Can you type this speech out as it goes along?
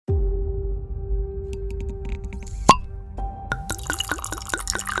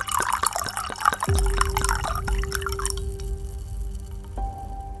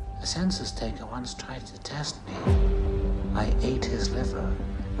census taker once tried to test me. I ate his liver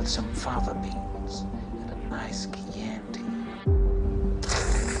with some fava beans and a nice Chianti.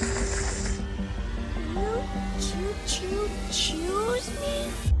 You choose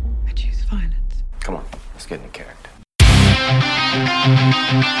me? I choose violence. Come on, let's get into character.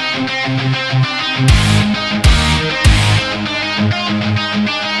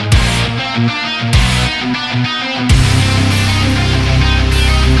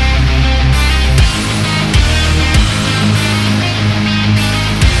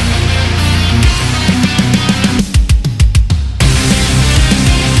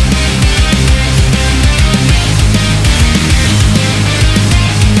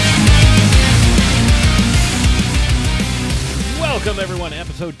 Welcome, everyone, to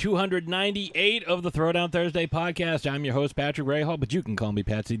episode 298 of the Throwdown Thursday podcast. I'm your host, Patrick Rahal, but you can call me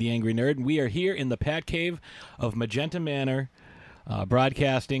Patsy the Angry Nerd, and we are here in the Pat Cave of Magenta Manor,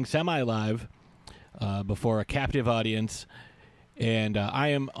 broadcasting semi-live before a captive audience. And I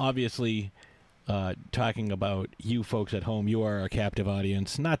am obviously talking about you folks at home. You are our captive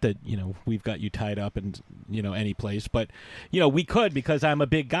audience. Not that, we've got you tied up in, any place, but, we could because I'm a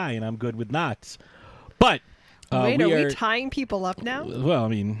big guy and I'm good with knots. But... Wait, are we tying people up now? Well, I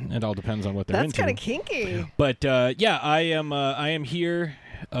mean, it all depends on what they're into. That's kind of kinky. But yeah, I am here,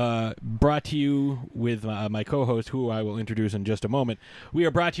 brought to you with my co-host, who I will introduce in just a moment. We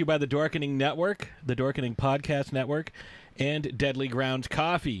are brought to you by the Dorkening Network, the Dorkening Podcast Network, and Deadly Grounds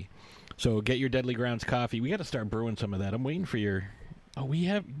Coffee. So get your Deadly Grounds Coffee. We got to start brewing some of that. I'm waiting for your. Oh, we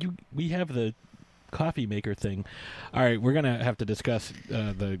have the coffee maker thing. All right, we're gonna have to discuss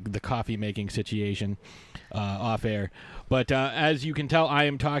the coffee making situation off air. But as you can tell, I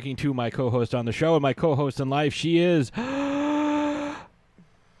am talking to my co-host on the show, and my co-host in life, she is the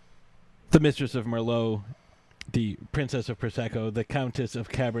Mistress of Merlot, the Princess of Prosecco, the Countess of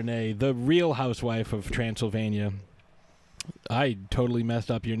Cabernet, the Real Housewife of Transylvania. I totally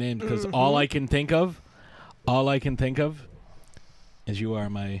messed up your name because all I can think of is you are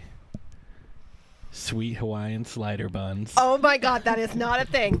my Sweet Hawaiian slider buns. Oh my God, that is not a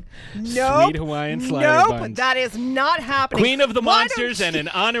thing. Nope. Sweet Hawaiian slider buns. Nope, that is not happening. Queen of the Monsters and an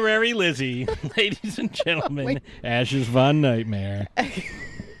honorary Lizzie. Ladies and gentlemen, Ash's Von Nightmare. I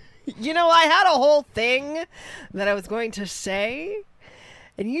had a whole thing that I was going to say,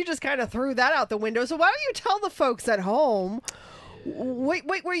 and you just kind of threw that out the window. So why don't you tell the folks at home what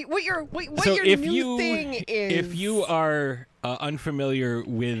your new thing is? If you are unfamiliar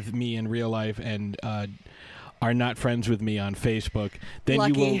with me in real life and are not friends with me on Facebook, then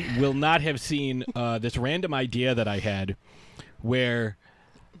Lucky. you will not have seen this random idea that I had where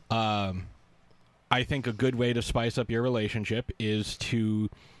I think a good way to spice up your relationship is to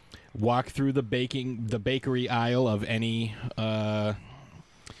walk through the bakery aisle of any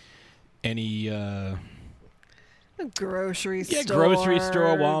grocery store. Yeah, grocery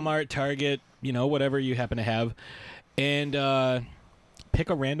store, Walmart, Target, whatever you happen to have. And pick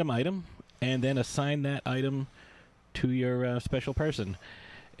a random item and then assign that item to your special person.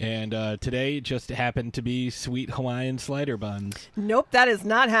 And today just happened to be Sweet Hawaiian slider buns. Nope, that is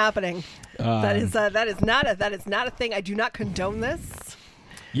not happening. That is not a thing. I do not condone this.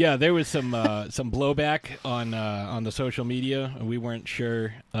 Yeah, there was some blowback on the social media. We weren't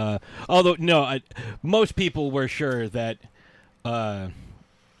sure. Most people were sure that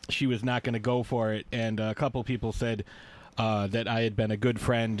she was not going to go for it, and a couple people said that I had been a good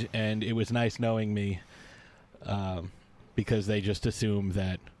friend, and it was nice knowing me, because they just assume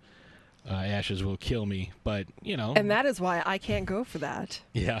that Ashes will kill me. But and that is why I can't go for that.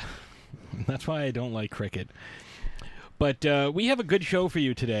 Yeah, that's why I don't like cricket. But we have a good show for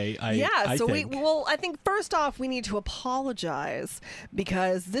you today. I think first off, we need to apologize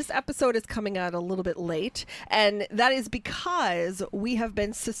because this episode is coming out a little bit late, and that is because we have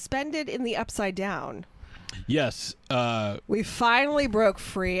been suspended in the Upside Down. Yes. We finally broke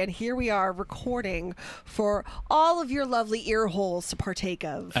free, and here we are recording for all of your lovely ear holes to partake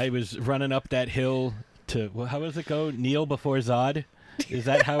of. I was running up that hill to, how does it go? Kneel before Zod? Is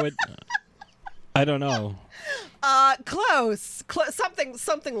that how it... I don't know. Close.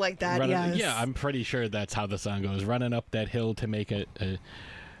 Something like that. Yes. Yeah, I'm pretty sure that's how the song goes. Running up that hill to make a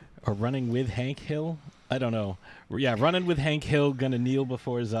running with Hank Hill. I don't know. Yeah, running with Hank Hill, gonna kneel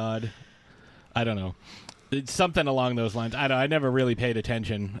before Zod. I don't know. It's something along those lines. I never really paid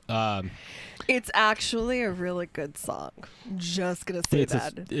attention. It's actually a really good song. Just gonna say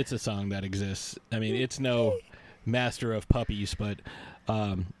that it's a song that exists. I mean, it's no master of puppies, but.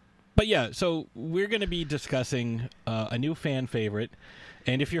 But yeah, so we're going to be discussing a new fan favorite.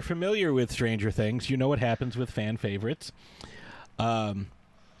 And if you're familiar with Stranger Things, you know what happens with fan favorites.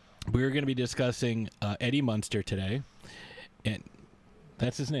 we're going to be discussing Eddie Munster today. And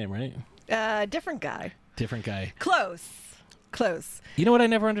that's his name, right? Different guy. Different guy. Close. You know what I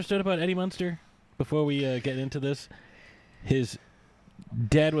never understood about Eddie Munster before we get into this? His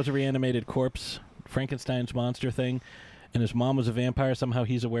dad was a reanimated corpse, Frankenstein's monster thing, and his mom was a vampire. Somehow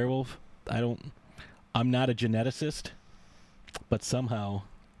he's a werewolf. I'm not a geneticist, but somehow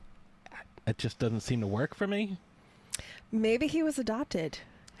it just doesn't seem to work for me. Maybe he was adopted.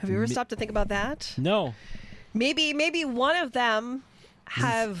 Have you ever stopped to think about that? No. Maybe one of them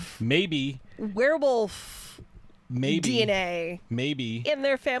have Maybe werewolf DNA Maybe. in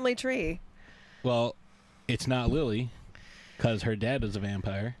their family tree. Well, it's not Lily, because her dad is a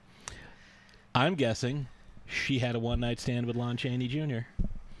vampire. I'm guessing she had a one-night stand with Lon Chaney Jr.,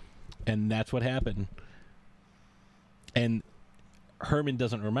 and that's what happened. And Herman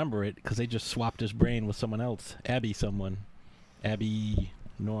doesn't remember it because they just swapped his brain with someone else. Abby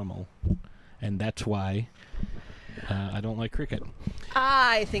Normal. And that's why I don't like cricket.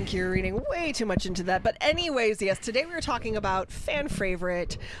 I think you're reading way too much into that. But anyways, yes, today we were talking about fan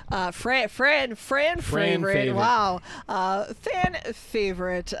favorite. Fan favorite. Wow. Fan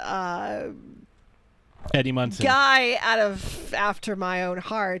favorite. Eddie Munson. Guy after my own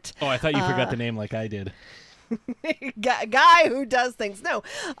heart. Oh, I thought you forgot the name like I did. Guy who does things. No,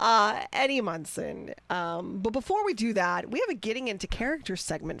 Eddie Munson. But before we do that, we have a getting into character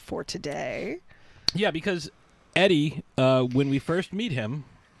segment for today. Yeah, because Eddie, when we first meet him,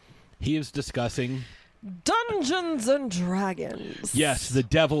 he is discussing Dungeons and Dragons. Yes, the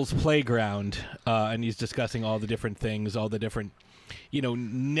Devil's Playground, and he's discussing all the different things, all the different,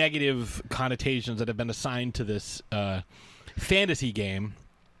 negative connotations that have been assigned to this fantasy game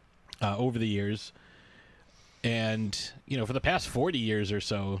over the years. And, for the past 40 years or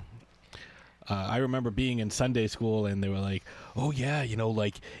so, I remember being in Sunday school and they were like, oh, yeah,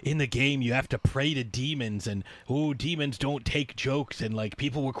 like in the game you have to pray to demons and, demons don't take jokes. And, like,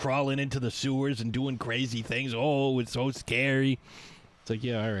 people were crawling into the sewers and doing crazy things. Oh, it's so scary. It's like,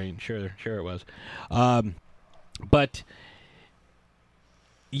 yeah, all right, sure it was. But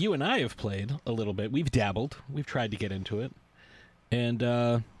you and I have played a little bit. We've dabbled. We've tried to get into it.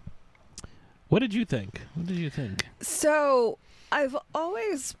 And, what did you think? So, I've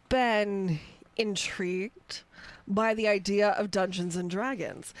always been intrigued by the idea of Dungeons and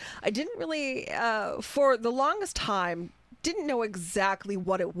Dragons. I didn't really, for the longest time, didn't know exactly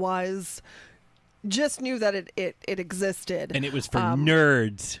what it was. Just knew that it existed. And it was for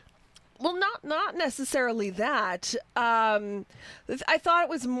nerds. Well, not necessarily that. I thought it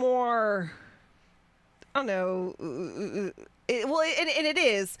was more, I don't know. It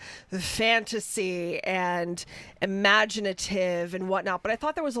is fantasy and imaginative and whatnot, but I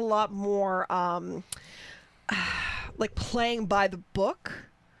thought there was a lot more like playing by the book,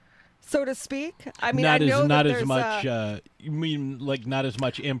 so to speak. I mean, not as much. You mean like not as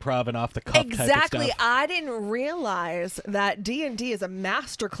much improv and off the cuff exactly. type of stuff? I didn't realize that D&D is a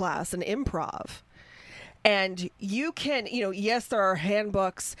masterclass in improv, and you can, yes, there are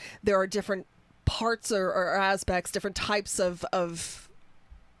handbooks, there are different parts or aspects, different types of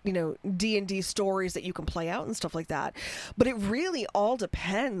D&D stories that you can play out and stuff like that. But it really all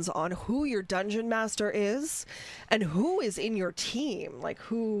depends on who your dungeon master is and who is in your team, like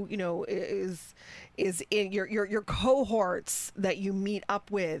who, is in your cohorts that you meet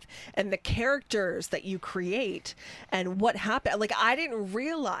up with and the characters that you create and what happened. Like, I didn't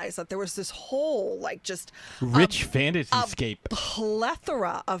realize that there was this whole, like, just rich fantasyscape,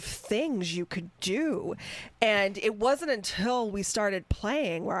 plethora of things you could do. And it wasn't until we started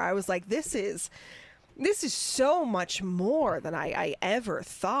playing where I was like, this is so much more than I ever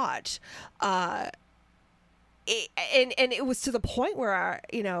thought. And it was to the point where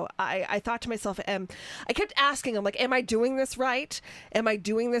I thought to myself, I kept asking them, like, am I doing this right? And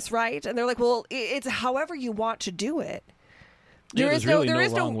they're like, well, it's however you want to do it. There is no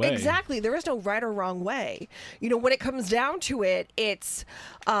wrong way. Exactly. There is no right or wrong way. When it comes down to it, it's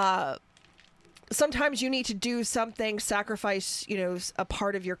sometimes you need to do something, sacrifice, a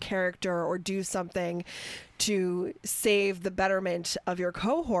part of your character or do something to save the betterment of your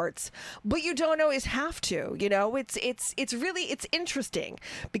cohorts, but you don't always have to. It's really interesting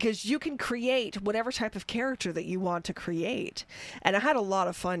because you can create whatever type of character that you want to create. And I had a lot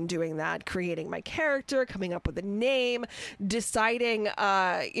of fun doing that, creating my character, coming up with a name, deciding,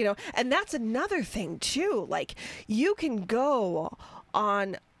 and that's another thing too. Like, you can go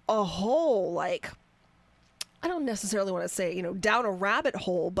on a whole, like, I don't necessarily want to say, down a rabbit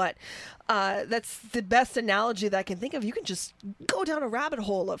hole, but that's the best analogy that I can think of. You can just go down a rabbit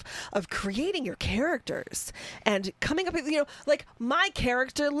hole of creating your characters and coming up with, like my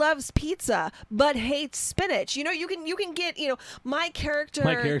character loves pizza but hates spinach. You can get, my character.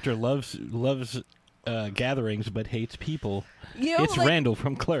 My character loves gatherings but hates people. It's like, Randall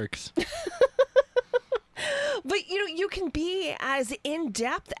from Clerks. But, you can be as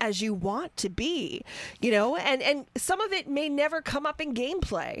in-depth as you want to be, and some of it may never come up in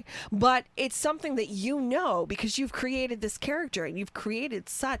gameplay, but it's something that because you've created this character and you've created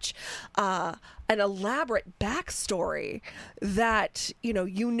such an elaborate backstory that,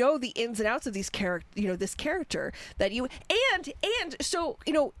 the ins and outs of these this character that you, and so,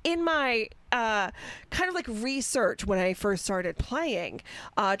 in my kind of like research when I first started playing,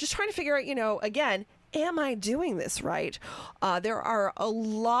 just trying to figure out, again, am I doing this right? There are a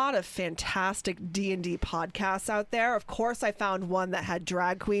lot of fantastic D&D podcasts out there. Of course, I found one that had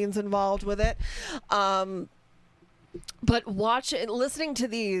drag queens involved with it. But listening to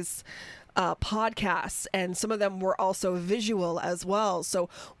these podcasts, and some of them were also visual as well. So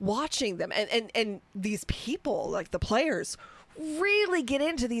watching them and these people, like the players, really get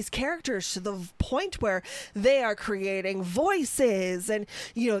into these characters to the point where they are creating voices and,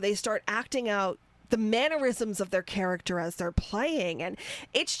 they start acting out the mannerisms of their character as they're playing. And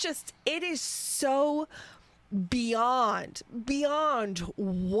it is so beyond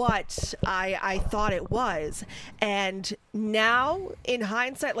what I thought it was. And now in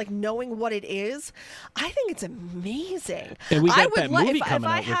hindsight, like knowing what it is, I think it's amazing. And we got that movie coming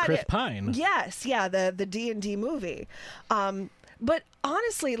out with Chris Pine. Yes, yeah, the D&D movie. But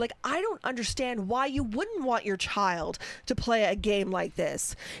honestly, like, I don't understand why you wouldn't want your child to play a game like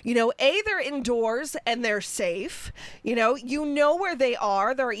this. They're indoors and they're safe. You know where they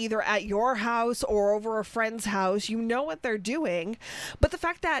are. They're either at your house or over a friend's house. You know what they're doing. But the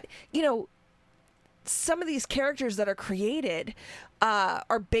fact that, some of these characters that are created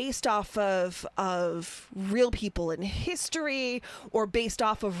are based off of real people in history or based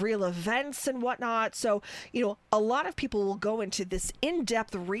off of real events and whatnot. So, a lot of people will go into this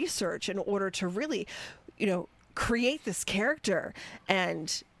in-depth research in order to really, create this character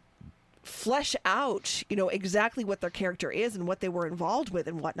and flesh out, exactly what their character is and what they were involved with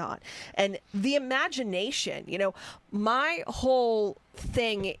and whatnot. And the imagination, my whole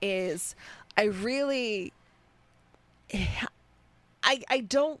thing is I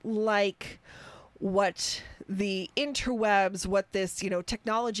don't like what the interwebs, what this,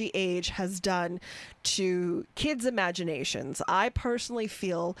 technology age has done to kids' imaginations. I personally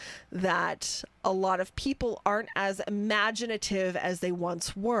feel that a lot of people aren't as imaginative as they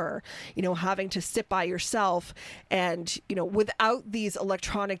once were, having to sit by yourself and, without these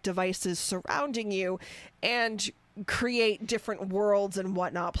electronic devices surrounding you and create different worlds and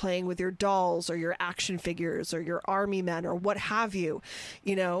whatnot, playing with your dolls or your action figures or your army men or what have you.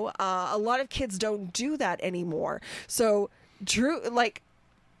 A lot of kids don't do that anymore. So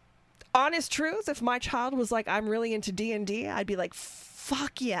honest truth, if my child was like, I'm really into D&D, I'd be like,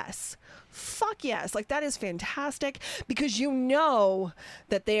 fuck yes. Like, that is fantastic, because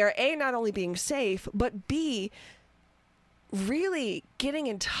that they are A, not only being safe, but B, really getting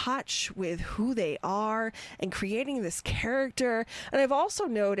in touch with who they are and creating this character. And I've also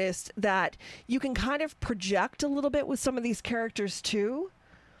noticed that you can kind of project a little bit with some of these characters too.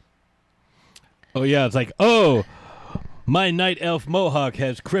 Oh yeah, it's like, my night elf mohawk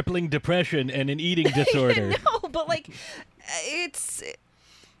has crippling depression and an eating disorder. No, but like, it's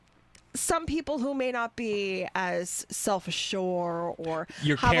some people who may not be as self-assured or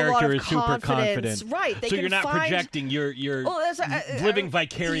your have character a lot of is super confident, right? So you're not projecting. You're living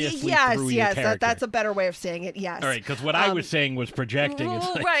vicariously through your character. Yes, that's a better way of saying it. Yes. All right, because what I was saying was projecting.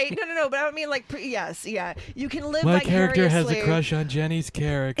 Well, right? No. But I mean, like, yes, yeah. You can live. My vicariously. character has a crush on Jenny's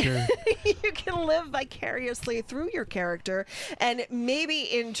character. You can live vicariously through your character, and maybe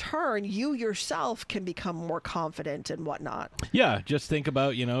in turn, you yourself can become more confident and whatnot. Yeah, just think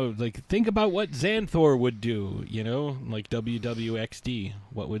about think about what Xanthor would do, like WWXD.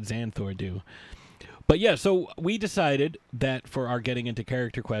 What would Xanthor do? But yeah, so we decided that for our getting into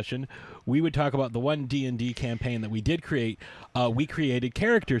character question, we would talk about the one D&D campaign that we did create. We created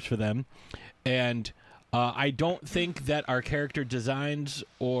characters for them, and I don't think that our character designs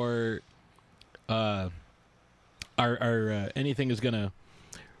or our anything is going to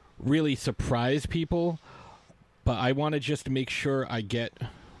really surprise people, but I want to just make sure I get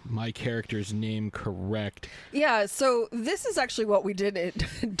my character's name correct. Yeah, so this is actually what we did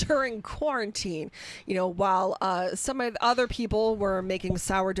during quarantine. While some of the other people were making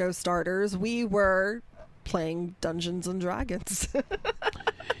sourdough starters, we were playing Dungeons and Dragons.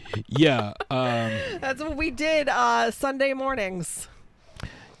 Yeah. That's what we did Sunday mornings.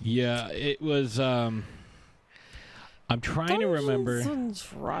 Yeah, it was. I'm trying to remember. Dungeons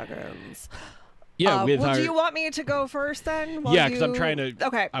and Dragons. Yeah, with well, our. do you want me to go first then? Yeah, because I'm trying to.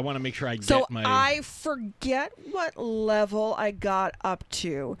 Okay. I want to make sure I So get my. I forget what level I got up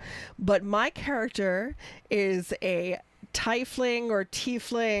to, but my character is a tiefling or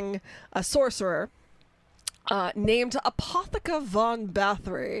tiefling, a sorcerer. Named Apotheca von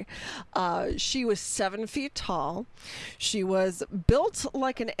Bathory. She was 7 feet tall. She was built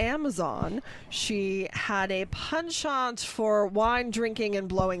like an Amazon. She had a penchant for wine drinking and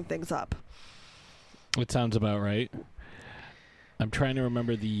blowing things up. It sounds about right. I'm trying to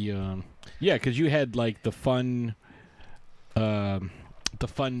remember the. Yeah, because you had like the fun. What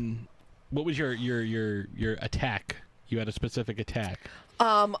was your attack? You had a specific attack.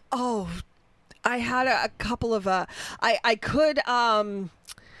 I had a couple of I could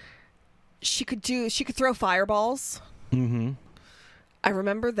she could throw fireballs. Mm-hmm. I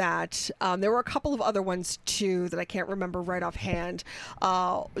remember that. There were a couple of other ones too that I can't remember right offhand.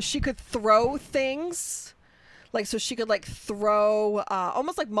 She could throw things, like so she could like throw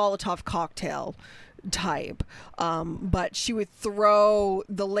almost like Molotov cocktail type, but she would throw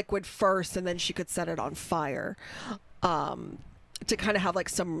the liquid first and then she could set it on fire. To kind of have like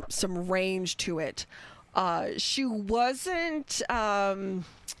some range to it. She wasn't.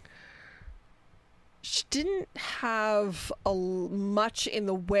 She didn't have much in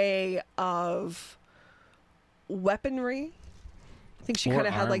the way of weaponry. I think she kind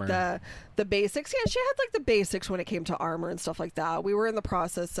of had like the basics. Yeah, she had like the basics when it came to armor and stuff like that. We were in the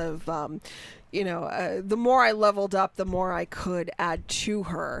process of, the more I leveled up, the more I could add to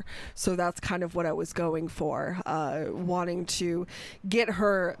her. So that's kind of what I was going for, wanting to get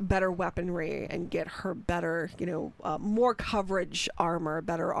her better weaponry and get her better, more coverage armor,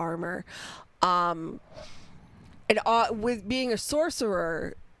 better armor. And with being a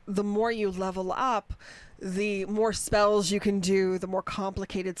sorcerer, the more you level up, the more spells you can do, the more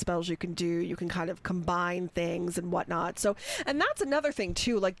complicated spells you can do. You can kind of combine things and whatnot. So, and that's another thing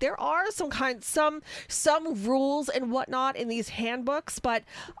too. Like there are some rules and whatnot in these handbooks, but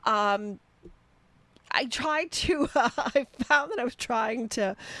I tried to. I found that I was trying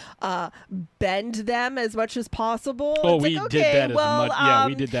to bend them as much as possible. Oh, it's we like, did okay, that well, as much. Yeah,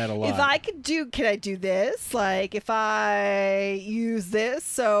 we did that a lot. If I can I do this? Like if I use this,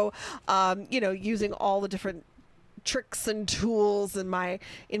 so using all the different tricks and tools in my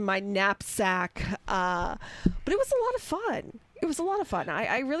knapsack. But it was a lot of fun. It was a lot of fun.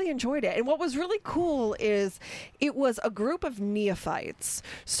 I really enjoyed it. And what was really cool is it was a group of neophytes.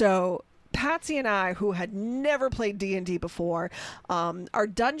 So Patsy and I, who had never played D&D before, our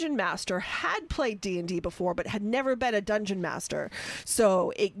dungeon master had played D&D before, but had never been a dungeon master.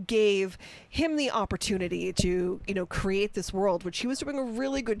 So it gave him the opportunity to, create this world, which he was doing a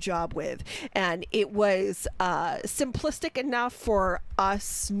really good job with. And it was simplistic enough for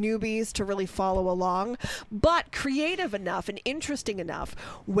us newbies to really follow along, but creative enough and interesting enough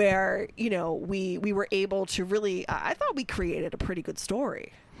where, we were able to really, I thought we created a pretty good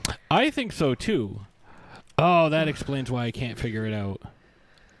story. I think so too. Oh, that explains why I can't figure it out.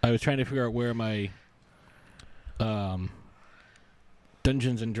 I was trying to figure out where my Dungeons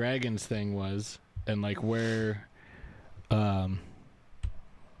and Dragons thing was, and like where all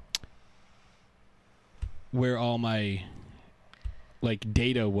my like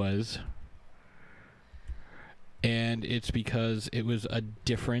data was, and it's because it was a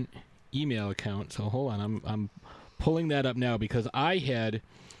different email account. So hold on, I'm pulling that up now because I had.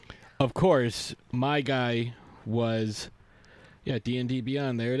 Of course, my guy was, D&D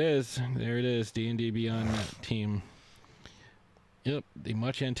Beyond. There it is, D&D Beyond team. Yep, the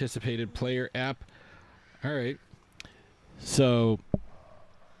much anticipated player app. All right, so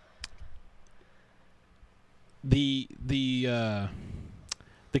the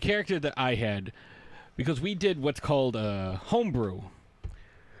character that I had, because we did what's called homebrew,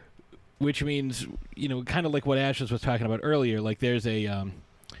 which means kind of like what Ashes was talking about earlier. Like there's a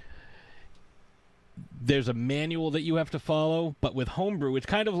manual that you have to follow, but with homebrew, it's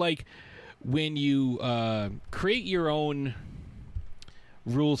kind of like when you create your own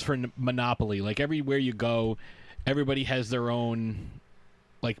rules for Monopoly. Like everywhere you go, everybody has their own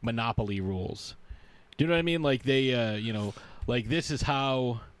like Monopoly rules. Do you know what I mean? Like they, like this is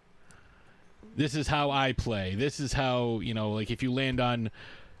how I play. This is how, like if you land on,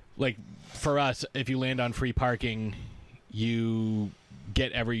 like for us, if you land on free parking, you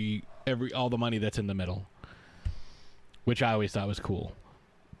get all the money that's in the middle, which I always thought was cool.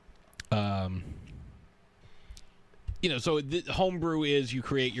 so the homebrew is you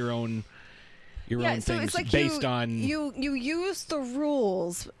create your own so things it's like based on you use the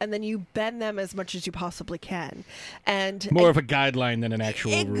rules and then you bend them as much as you possibly can, and more of a guideline than an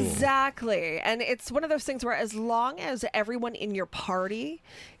actual rule. Exactly, and it's one of those things where as long as everyone in your party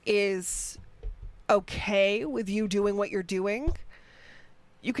is okay with you doing what you're doing,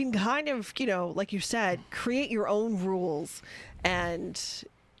 you can kind of, like you said, create your own rules. And,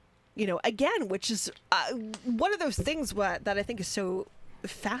 again, which is one of those things that I think is so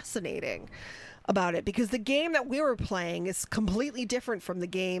fascinating about it, because the game that we were playing is completely different from the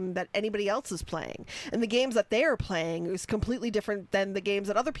game that anybody else is playing, and the games that they are playing is completely different than the games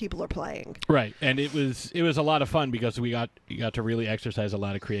that other people are playing. Right, and it was a lot of fun because you got to really exercise a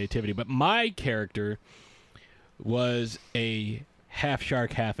lot of creativity. But my character was a half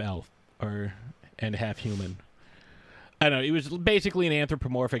shark, half elf, and half human. I don't know. It was basically an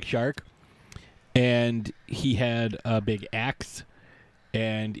anthropomorphic shark, and he had a big axe.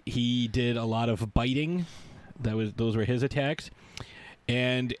 And he did a lot of biting. Those were his attacks.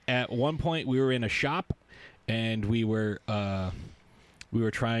 And at one point, we were in a shop, and we were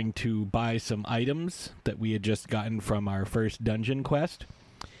trying to buy some items that we had just gotten from our first dungeon quest.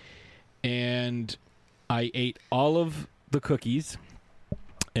 And I ate all of the cookies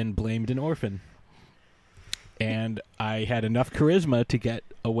and blamed an orphan. And I had enough charisma to get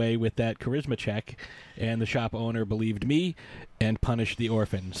away with that charisma check, and the shop owner believed me and punished the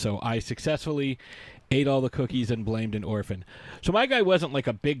orphan. So I successfully ate all the cookies and blamed an orphan. So my guy wasn't like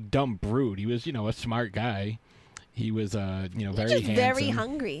a big dumb brute. He was, a smart guy. He was, very handsome. Very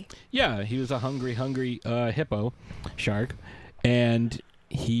hungry. Yeah, he was a hungry hippo shark, and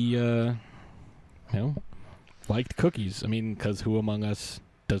he, liked cookies. I mean, because who among us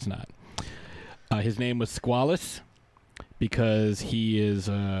does not? His name was Squalus because he is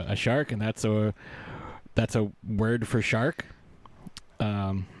a shark, and that's a word for shark.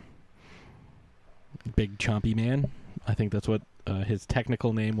 Big chompy man. I think that's what his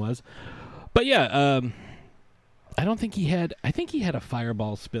technical name was. But yeah, I think he had a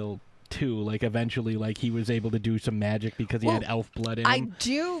fireball spill too. Like eventually, like he was able to do some magic because he had elf blood in him. I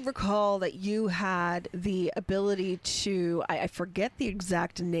do recall that you had the ability to, I forget the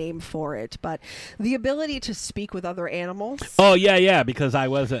exact name for it, but the ability to speak with other animals. Oh yeah, because I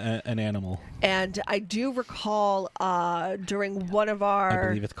was an animal. And I do recall during one of our, I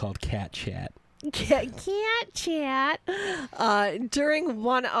believe it's called cat chat. Cat chat. During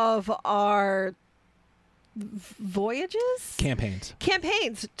one of our campaigns.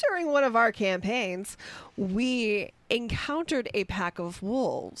 During one of our campaigns, we encountered a pack of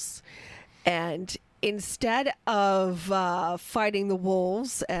wolves, and instead of fighting the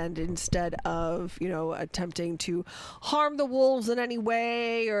wolves, and instead of attempting to harm the wolves in any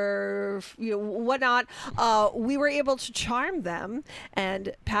way or whatnot, we were able to charm them,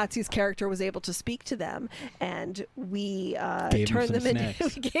 and Patsy's character was able to speak to them, and we turned them into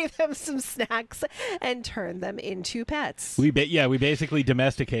we gave them some snacks and turned them into pets. We basically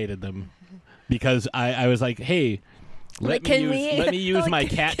domesticated them because I was like, hey, let me use my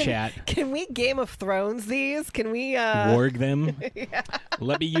cat chat. Can we Game of Thrones these? Can we warg them? Yeah.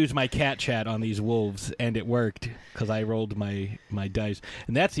 Let me use my cat chat on these wolves, and it worked because I rolled my dice.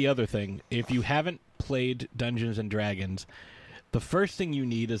 And that's the other thing. If you haven't played Dungeons and Dragons, the first thing you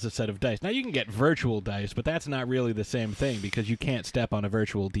need is a set of dice. Now you can get virtual dice, but that's not really the same thing because you can't step on a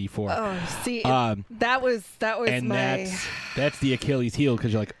virtual D4. Oh, see, that was and my. That's the Achilles heel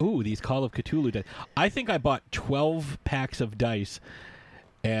because you're like, ooh, these Call of Cthulhu dice. I think I bought 12 packs of dice,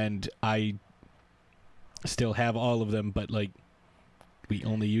 and I still have all of them, but like we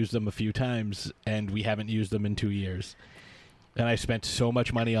only used them a few times, and we haven't used them in 2 years. And I spent so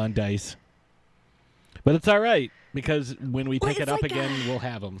much money on dice. But it's all right, because when we pick it up again, we'll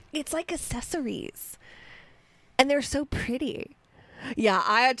have them. It's like accessories. And they're so pretty. Yeah,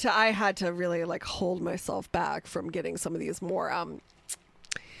 I had to really like hold myself back from getting some of these more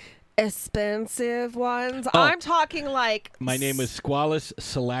expensive ones. Oh, I'm talking like... My name was Squalus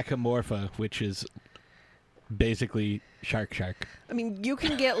Silacomorpha, which is basically shark. I mean, you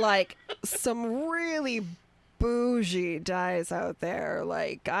can get like some really bougie dice out there.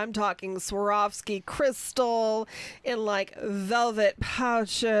 Like I'm talking Swarovski crystal in like velvet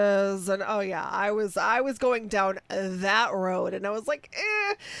pouches, and oh yeah, I was going down that road, and I was like,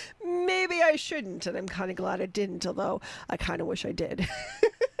 maybe I shouldn't, and I'm kind of glad I didn't, although I kind of wish I did.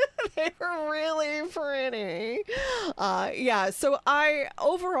 They were really pretty. So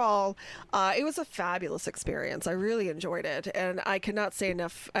overall, it was a fabulous experience. I really enjoyed it, and I cannot say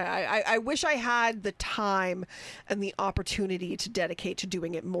enough. I wish I had the time and the opportunity to dedicate to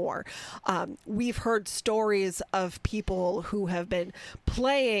doing it more. We've heard stories of people who have been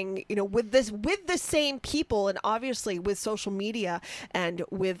playing, with the same people, and obviously with social media and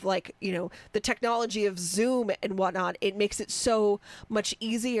with the technology of Zoom and whatnot, it makes it so much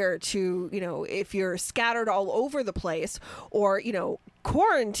easier to, if you're scattered all over the place or,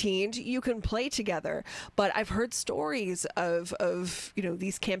 quarantined, you can play together. But I've heard stories of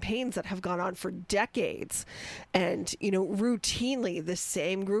these campaigns that have gone on for decades, and routinely the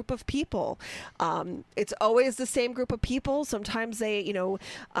same group of people. It's always the same group of people. Sometimes they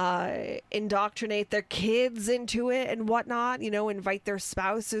indoctrinate their kids into it and whatnot, invite their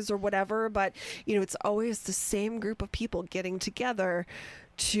spouses or whatever, but it's always the same group of people getting together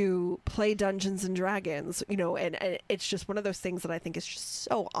to play Dungeons and Dragons, and it's just one of those things that I think is just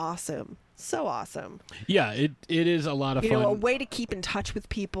so awesome. So awesome. Yeah, it is a lot of fun. A way to keep in touch with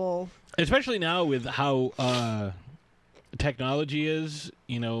people. Especially now with how technology is,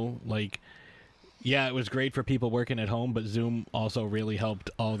 it was great for people working at home, but Zoom also really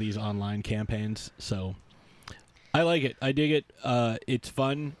helped all these online campaigns. So I like it. I dig it. It's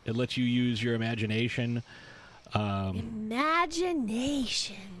fun. It lets you use your imagination.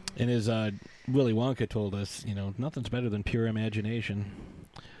 Imagination. And as Willy Wonka told us, nothing's better than pure imagination.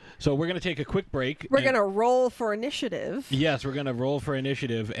 So we're going to take a quick break. We're going to roll for initiative. Yes, we're going to roll for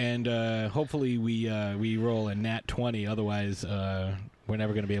initiative, and hopefully we roll a nat 20. Otherwise, we're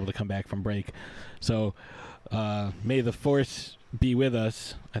never going to be able to come back from break. So may the Force be with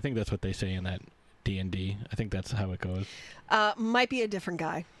us. I think that's what they say in that D&D. I think that's how it goes. Might be a different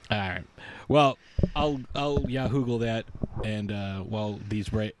guy. All right. Well, I'll Yahoogle that, and while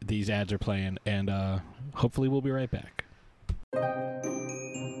these ads are playing, and hopefully we'll be right back.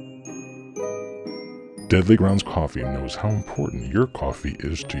 Deadly Grounds Coffee knows how important your coffee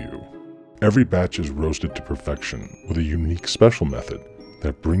is to you. Every batch is roasted to perfection with a unique special method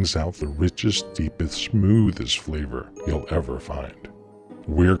that brings out the richest, deepest, smoothest flavor you'll ever find.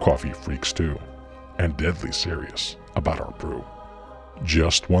 We're coffee freaks too, and deadly serious about our brew.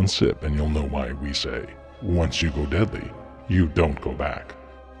 Just one sip and you'll know why we say, once you go deadly, you don't go back.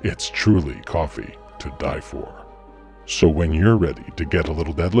 It's truly coffee to die for. So when you're ready to get a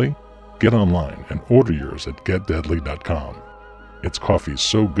little deadly, get online and order yours at getdeadly.com. It's coffee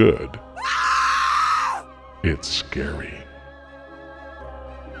so good, it's scary.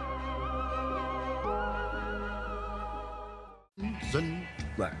 And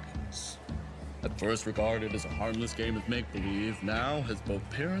Dragons. At first regarded as a harmless game of make-believe, now has both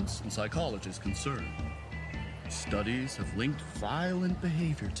parents and psychologists concerned. Studies have linked violent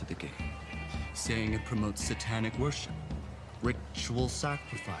behavior to the game, saying it promotes satanic worship, ritual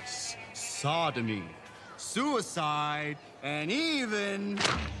sacrifice, sodomy, suicide, and even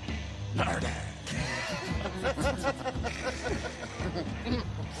murder.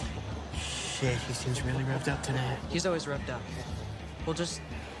 Shit, he seems really revved up today. He's always revved up. We'll just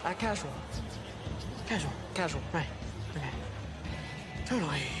act casual. Casual, right. Okay.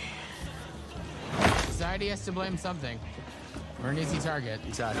 Totally. Society has to blame something. We're an easy target.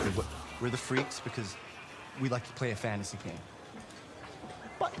 Exactly. We're the freaks because we like to play a fantasy game.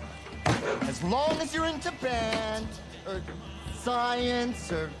 But as long as you're into band, or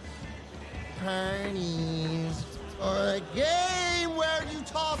science, or parties, or a game where you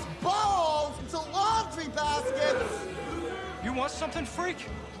toss balls into laundry baskets. You want something, freak?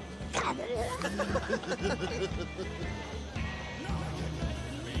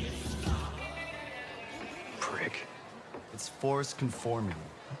 Prick. It's forced conformity.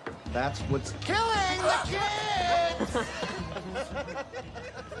 That's what's killing the kids!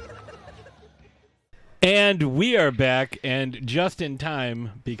 And we are back, and just in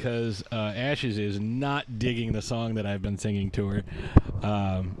time, because Ashes is not digging the song that I've been singing to her.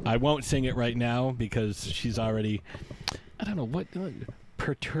 I won't sing it right now because she's already, I don't know, what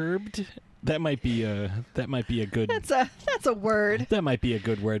perturbed? That might be a good. That's a word. That might be a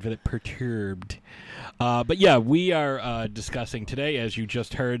good word for it. Perturbed. But yeah, we are discussing today, as you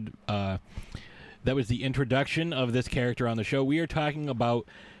just heard. That was the introduction of this character on the show. We are talking about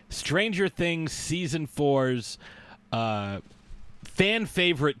Stranger Things Season 4's fan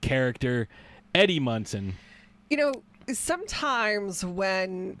favorite character, Eddie Munson. Sometimes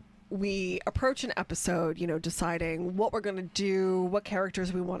when we approach an episode, deciding what we're going to do, what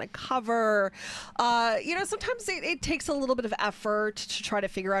characters we want to cover, sometimes it takes a little bit of effort to try to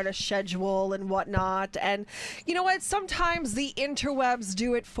figure out a schedule and whatnot. And you know what? Sometimes the interwebs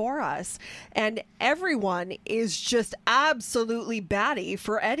do it for us. And everyone is just absolutely batty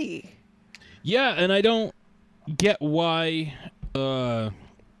for Eddie. Yeah, and I don't get why. So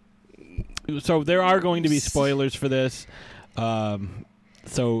there are going to be spoilers for this.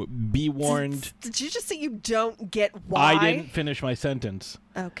 So be warned. Did you just say you don't get why? I didn't finish my sentence.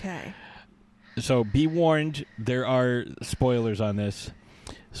 Okay. So be warned, there are spoilers on this.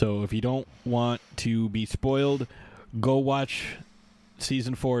 So if you don't want to be spoiled, go watch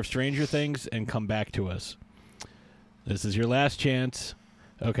season 4 of Stranger Things and come back to us. This is your last chance.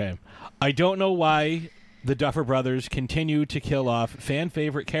 Okay. I don't know why the Duffer Brothers continue to kill off fan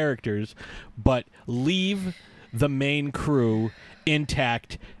favorite characters, but leave the main crew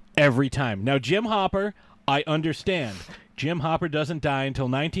intact every time. Now, Jim Hopper, I understand. Jim Hopper doesn't die until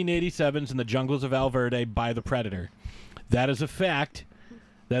 1987's in the jungles of Alverde by the Predator. That is a fact.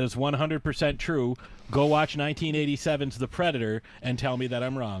 That is 100% true. Go watch 1987's The Predator and tell me that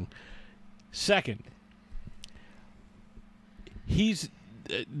I'm wrong. Second, he's...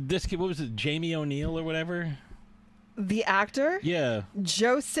 this kid, what was it, Jamie O'Neill or whatever? The actor? Yeah.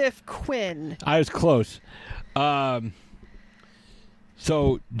 Joseph Quinn. I was close.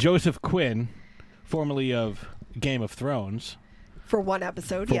 So Joseph Quinn, formerly of Game of Thrones. For one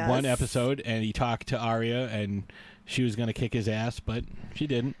episode, for yes. one episode, and he talked to Arya, and she was going to kick his ass, but she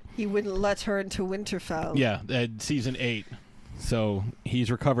didn't. He wouldn't let her into Winterfell. Yeah, season 8. So he's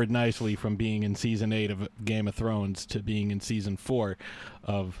recovered nicely from being in season 8 of Game of Thrones to being in season 4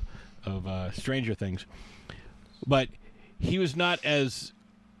 of Stranger Things. But he was not as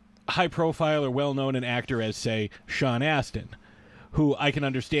high profile or well known an actor as, say, Sean Astin, who I can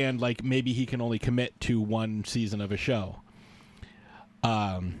understand, like, maybe he can only commit to one season of a show.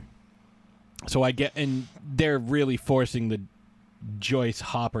 So I get, and they're really forcing the Joyce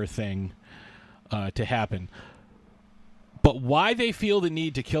Hopper thing to happen. But why they feel the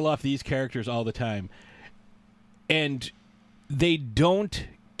need to kill off these characters all the time, and they don't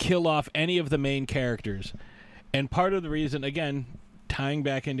kill off any of the main characters. And part of the reason, again, tying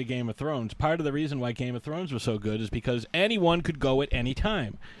back into Game of Thrones, part of the reason why Game of Thrones was so good is because anyone could go at any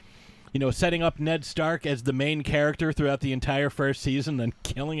time. Setting up Ned Stark as the main character throughout the entire first season, then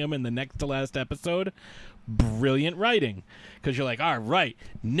killing him in the next to last episode, brilliant writing. Because you're like, all right,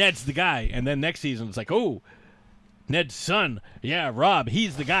 Ned's the guy. And then next season, it's like, oh, Ned's son. Yeah, Rob,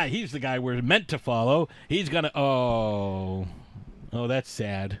 he's the guy. He's the guy we're meant to follow. He's going to, oh, that's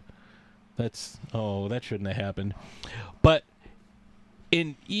sad. That shouldn't have happened. But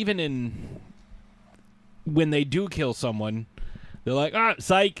when they do kill someone, they're like,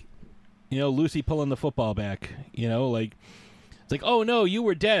 psych. Lucy pulling the football back. It's like, oh no, you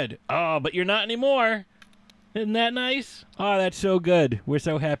were dead. Oh, but you're not anymore. Isn't that nice? Oh, that's so good. We're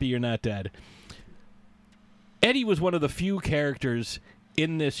so happy you're not dead. Eddie was one of the few characters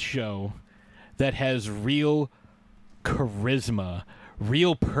in this show that has real charisma,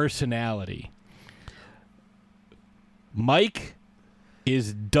 real personality. Mike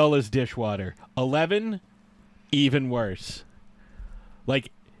is dull as dishwater. 11, even worse. Like,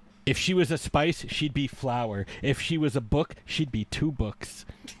 if she was a spice, she'd be flour. If she was a book, she'd be 2 books.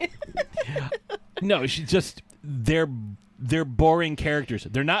 No, she's just, they're boring characters.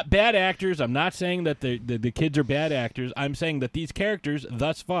 They're not bad actors. I'm not saying that the kids are bad actors. I'm saying that these characters,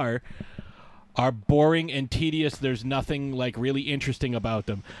 thus far, are boring and tedious. There's nothing, like, really interesting about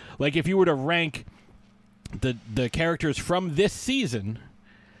them. Like, if you were to rank the characters from this season,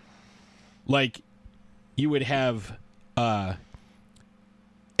 like, you would have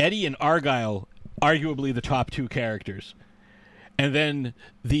Eddie and Argyle, arguably the top 2 characters. And then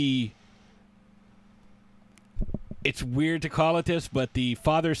it's weird to call it this, but the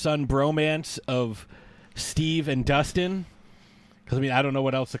father-son bromance of Steve and Dustin, because, I don't know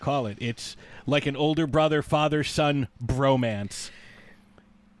what else to call it. It's like an older brother, father-son bromance.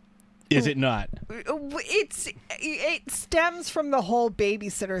 Is it not? It stems from the whole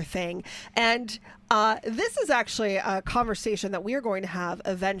babysitter thing. And this is actually a conversation that we are going to have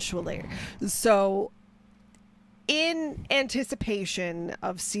eventually. So in anticipation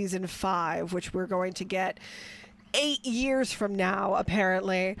of season 5, which we're going to get 8 years from now,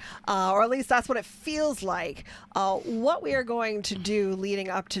 apparently, or at least that's what it feels like. What we are going to do leading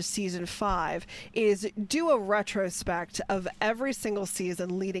up to season 5 is do a retrospect of every single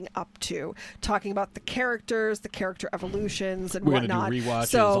season leading up to, talking about the characters, the character evolutions, and We're whatnot. gonna do rewatches,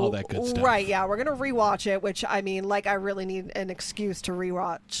 So, all that good stuff. Right, yeah, we're gonna rewatch it, which I mean, like, I really need an excuse to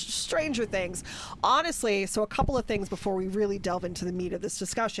rewatch Stranger Things. Honestly, so a couple of things before we really delve into the meat of this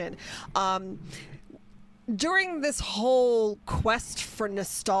discussion. During this whole quest for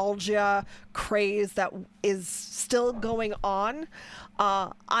nostalgia craze that is still going on,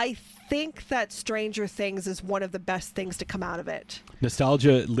 I think that Stranger Things is one of the best things to come out of it.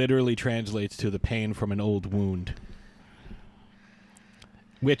 Nostalgia literally translates to the pain from an old wound,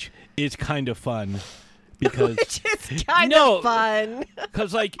 which is kind of fun because Which is kind of fun.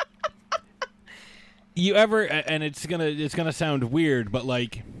 Because like you ever, and it's gonna sound weird, but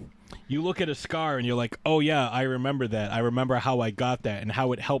like you look at a scar and you're like, oh yeah, I remember that. I remember how I got that and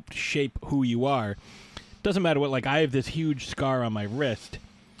how it helped shape who you are. Doesn't matter what. Like I have this huge scar on my wrist,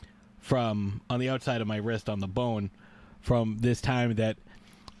 on the outside of my wrist on the bone, from this time that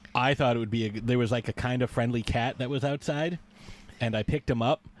I thought it would be. There was like a kind of friendly cat that was outside, and I picked him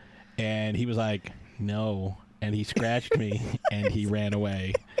up, and he was like, no. And he scratched me, and he ran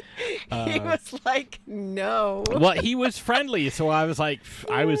away. He was like, no. Well, he was friendly, so I was like,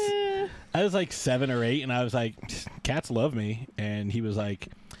 I was like 7 or 8, and I was like, cats love me. And he was like,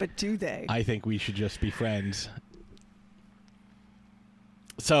 but do they? I think we should just be friends.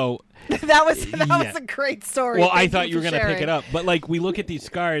 So that was a great story. Well, Thank I thought you were for going to pick sharing. it up, but like we look at these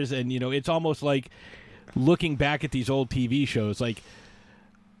scars, and it's almost like looking back at these old TV shows. Like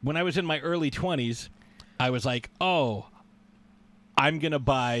when I was in my early 20s. I was like, oh, I'm going to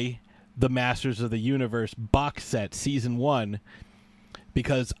buy the Masters of the Universe box set, season 1,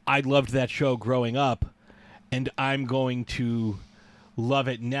 because I loved that show growing up, and I'm going to love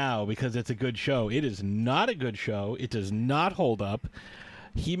it now because it's a good show. It is not a good show. It does not hold up.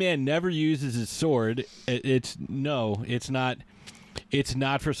 He-Man never uses his sword. It's not. It's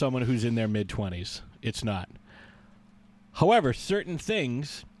not for someone who's in their mid-20s. It's not. However, certain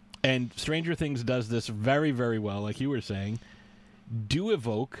things... And Stranger Things does this very, very well, like you were saying, do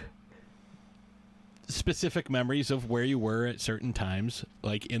evoke specific memories of where you were at certain times,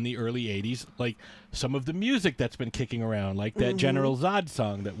 like in the early 80s, like some of the music that's been kicking around, like that General Zod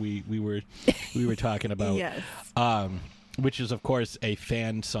song that we were talking about. Yes. Which is, of course, a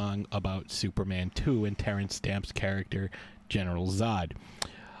fan song about Superman 2 and Terrence Stamp's character, General Zod.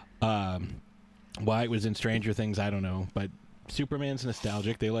 Why it was in Stranger Things, I don't know, but Superman's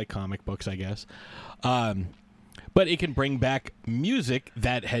nostalgic. They like comic books, I guess. But it can bring back music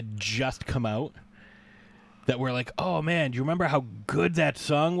that had just come out that we're like, oh, man, do you remember how good that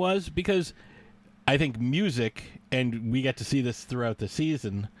song was? Because I think music, and we get to see this throughout the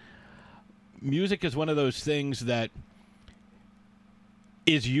season, music is one of those things that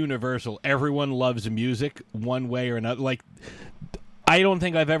is universal. Everyone loves music one way or another. Like, I don't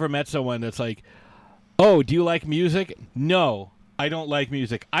think I've ever met someone that's like, oh, do you like music? No, I don't like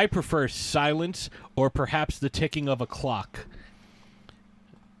music. I prefer silence or perhaps the ticking of a clock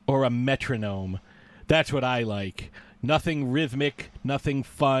or a metronome. That's what I like. Nothing rhythmic, nothing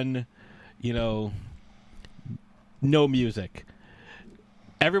fun, no music.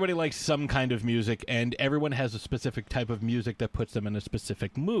 Everybody likes some kind of music, and everyone has a specific type of music that puts them in a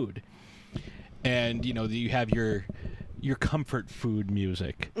specific mood. And, you have your comfort food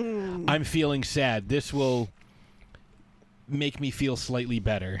music. I'm feeling sad. This will make me feel slightly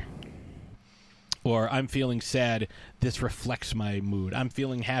better. Or I'm feeling sad. This reflects my mood. I'm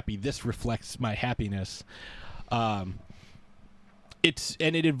feeling happy. This reflects my happiness. It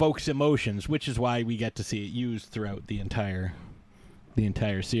evokes emotions, which is why we get to see it used throughout the entire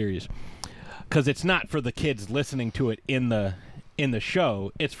series. Because it's not for the kids listening to it in the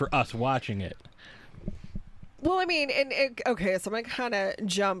show. It's for us watching it. Well, I mean, okay, so I'm going to kind of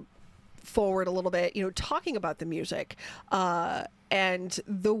jump forward a little bit, talking about the music and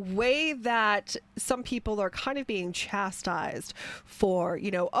the way that some people are kind of being chastised for,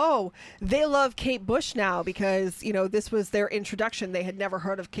 oh, they love Kate Bush now because, this was their introduction. They had never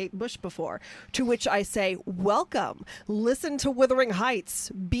heard of Kate Bush before. To which I say, welcome. Listen to Wuthering Heights.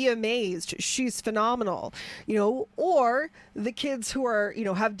 Be amazed. She's phenomenal. Or the kids who are,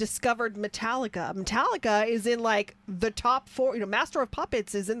 have discovered Metallica. Metallica is in like the top 4, Master of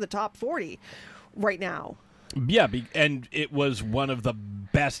Puppets is in the top 40 right now. Yeah, and it was one of the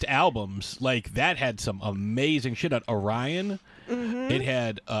best albums. Like, that had some amazing shit on Orion. Mm-hmm. It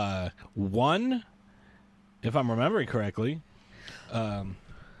had One, if I'm remembering correctly.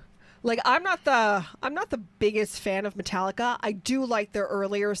 Like I'm not the biggest fan of Metallica. I do like their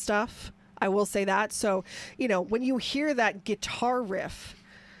earlier stuff. I will say that. So, when you hear that guitar riff,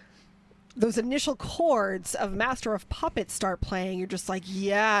 those initial chords of Master of Puppets start playing, you're just like,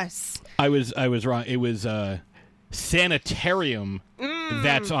 yes. I was wrong. It was Sanitarium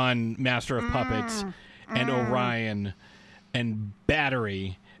that's on Master of Puppets and Orion and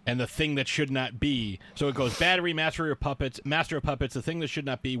Battery and The Thing That Should Not Be. So it goes Battery, Master of Puppets, The Thing That Should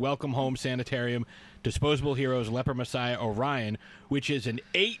Not Be, Welcome Home, Sanitarium, Disposable Heroes, Leper Messiah, Orion, which is an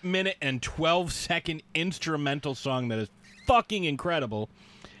 8-minute and 12-second instrumental song that is fucking incredible.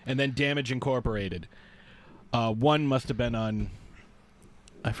 And then Damage Incorporated. One must have been on,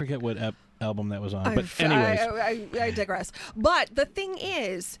 I forget what album that was on. But anyways. I digress. But the thing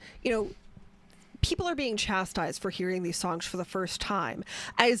is, people are being chastised for hearing these songs for the first time,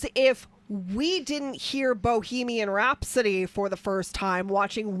 as if we didn't hear Bohemian Rhapsody for the first time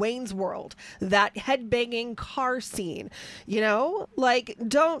watching Wayne's World, that headbanging car scene. Like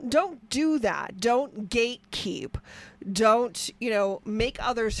don't do that. Don't gatekeep. Don't, make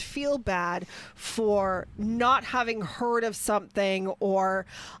others feel bad for not having heard of something or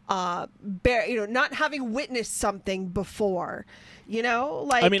not having witnessed something before.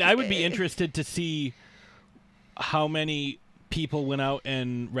 Like, I mean, I would be interested to see how many people went out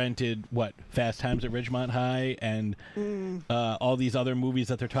and rented Fast Times at Ridgemont High and all these other movies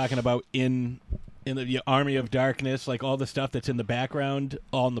that they're talking about in the Army of Darkness, like all the stuff that's in the background,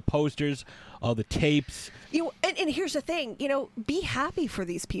 all the posters, all the tapes. And here's the thing, be happy for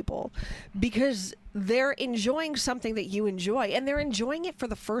these people because they're enjoying something that you enjoy and they're enjoying it for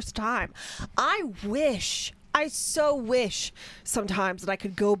the first time. I so wish sometimes that I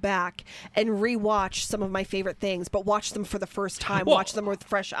could go back and rewatch some of my favorite things, but watch them for the first time, watch them with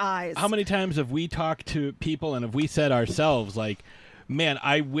fresh eyes. How many times have we talked to people and have we said ourselves, like, man,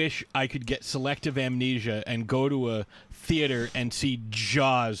 I wish I could get selective amnesia and go to a theater and see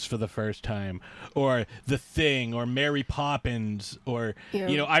Jaws for the first time, or The Thing, or Mary Poppins, or,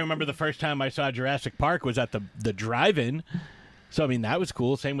 I remember the first time I saw Jurassic Park was at the drive-in. So, I mean, that was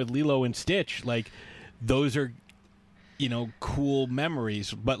cool. Same with Lilo and Stitch. Like, those are, cool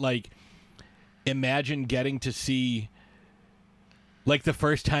memories. But, like, imagine getting to see, like, the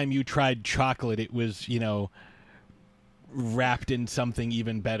first time you tried chocolate, it was, wrapped in something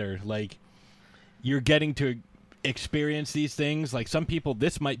even better. Like, you're getting to experience these things. Like, some people,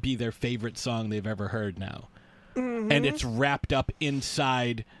 this might be their favorite song they've ever heard now. Mm-hmm. And it's wrapped up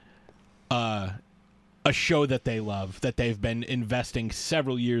inside a show that they love, that they've been investing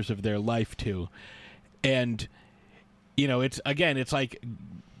several years of their life to. And, it's like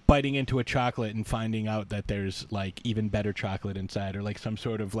biting into a chocolate and finding out that there's, like, even better chocolate inside, or, like, some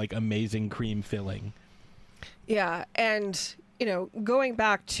sort of, like, amazing cream filling. Yeah, and, going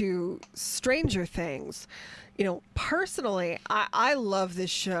back to Stranger Things, personally, I love this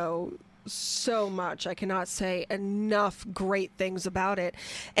show so much. I cannot say enough great things about it.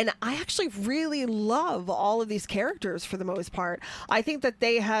 And I actually really love all of these characters for the most part. I think that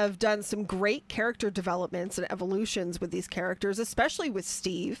they have done some great character developments and evolutions with these characters, especially with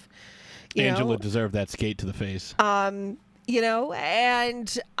Steve. Angela deserved that skate to the face. And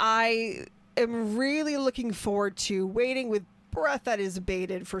I am really looking forward to waiting with breath that is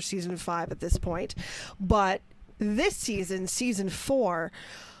bated for season 5 at this point. But this season 4,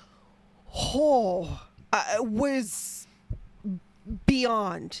 was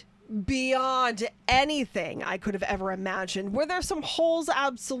beyond anything I could have ever imagined. Were there some holes?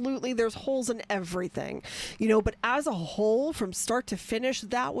 Absolutely. There's holes in everything, but as a whole, from start to finish,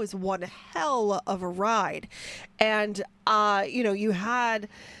 that was one hell of a ride. And, you had,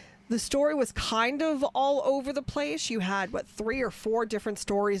 the story was kind of all over the place. You had, 3 or 4 different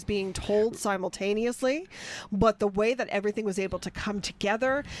stories being told simultaneously, but the way that everything was able to come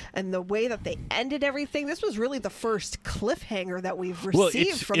together and the way that they ended everything, this was really the first cliffhanger that we've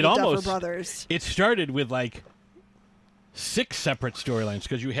received from the Duffer Brothers. It started with, 6 separate storylines,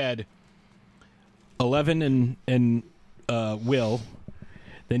 because you had Eleven and Will,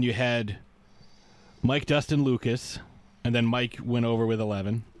 then you had Mike, Dustin, Lucas, and then Mike went over with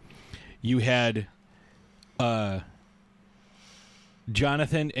 11. You had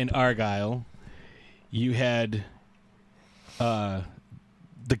Jonathan and Argyle. You had the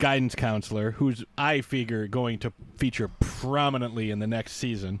guidance counselor, who's, I figure, going to feature prominently in the next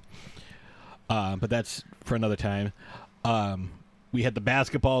season. But that's for another time. We had the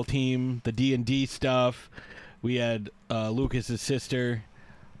basketball team, the D&D stuff. We had Lucas's sister,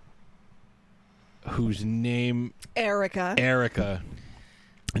 whose name... Erica.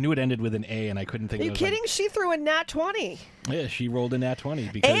 I knew it ended with an A, and I couldn't think. Are you kidding? She threw a nat 20. Yeah, she rolled a nat 20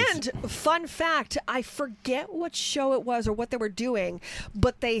 because. And fun fact, I forget what show it was or what they were doing,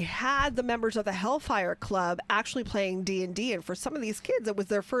 but they had the members of the Hellfire Club actually playing D&D, and for some of these kids, it was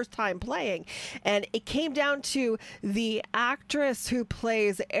their first time playing, and it came down to the actress who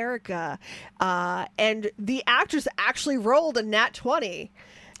plays Erica, and the actress actually rolled a nat 20.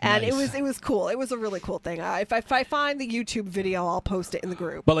 And Nice. it was cool. It was a really cool thing. If I find the YouTube video, I'll post it in the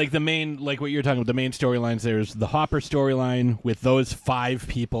group. But like the main, like what you're talking about, the main storylines. There's the Hopper storyline with those 5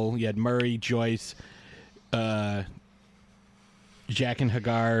 people. You had Murray, Joyce, Jack and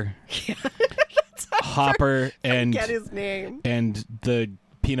Hagar, Hopper, and Get his name. and the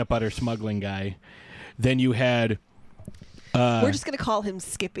peanut butter smuggling guy. Then you had. We're just gonna call him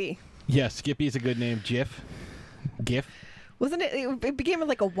Skippy. Yeah, Skippy's a good name. GIF. Wasn't it? It began with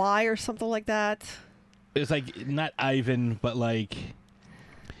like a Y or something like that. It was like not Ivan, but like.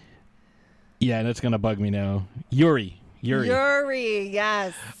 Yeah, that's gonna bug me now. Yuri,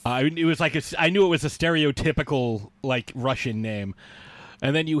 yes. It was like I knew it was a stereotypical like Russian name,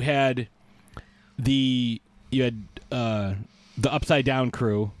 and then you had the Upside Down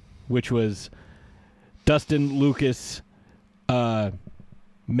crew, which was Dustin, Lucas,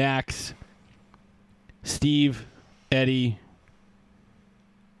 Max, Steve, Eddie,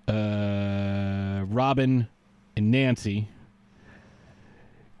 Robin, and Nancy.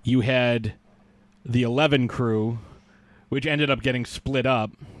 You had the 11 crew, which ended up getting split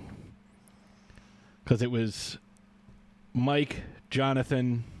up because it was Mike,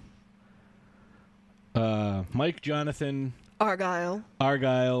 Jonathan, Argyle,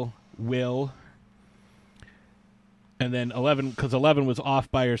 Will, and then 11, because 11 was off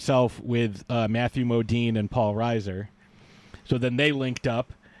by herself with Matthew Modine and Paul Reiser. So then they linked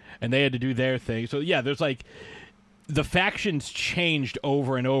up, and they had to do their thing. So yeah, there's like the factions changed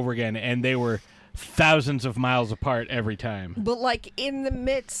over and over again, and they were thousands of miles apart every time. But like in the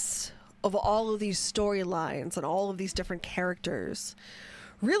midst of all of these storylines and all of these different characters,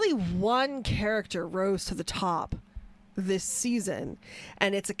 really one character rose to the top this season,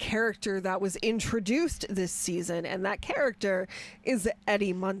 and it's a character that was introduced this season, and that character is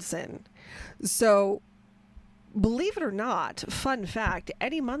Eddie Munson. So believe it or not, fun fact,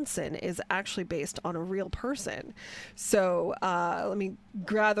 Eddie Munson is actually based on a real person. So let me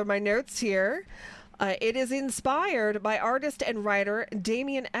gather my notes here. It is inspired by artist and writer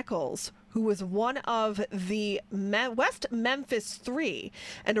Damien Eccles, who was one of the West Memphis Three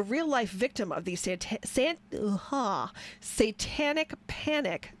and a real-life victim of the satanic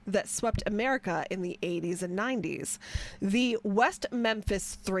panic that swept America in the 80s and 90s. The West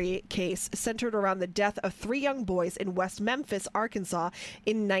Memphis Three case centered around the death of 3 young boys in West Memphis, Arkansas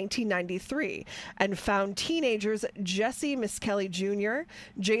in 1993 and found teenagers Jesse Miskelly Jr.,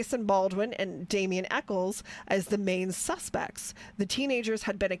 Jason Baldwin, and Damien Eccles as the main suspects. The teenagers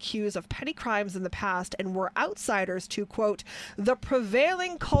had been accused of petty crimes in the past and were outsiders to, quote, the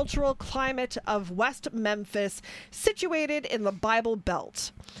prevailing cultural climate of West Memphis situated in the Bible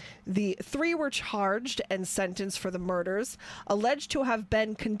Belt. The 3 were charged and sentenced for the murders, alleged to have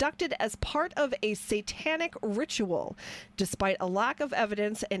been conducted as part of a satanic ritual, despite a lack of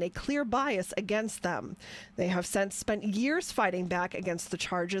evidence and a clear bias against them. They have since spent years fighting back against the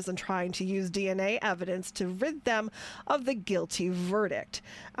charges and trying to use DNA evidence to rid them of the guilty verdict.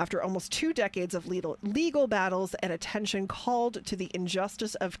 After almost 2 decades of legal battles and attention called to the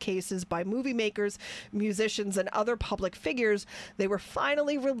injustice of cases by movie makers, musicians, and other public figures, they were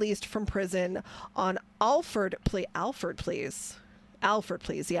finally released from prison on Alford pleas,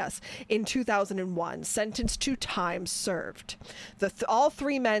 yes, in 2001, sentenced to time served. All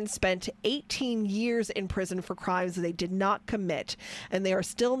 3 men spent 18 years in prison for crimes they did not commit, and they are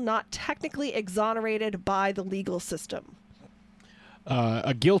still not technically exonerated by the legal system.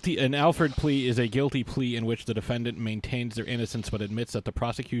 An Alford plea is a guilty plea in which the defendant maintains their innocence but admits that the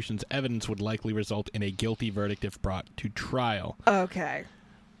prosecution's evidence would likely result in a guilty verdict if brought to trial. Okay.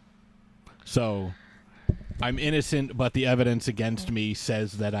 So, I'm innocent, but the evidence against me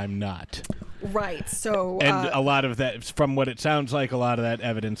says that I'm not. Right, so... And a lot of that, from what it sounds like, a lot of that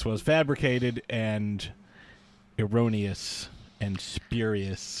evidence was fabricated and erroneous and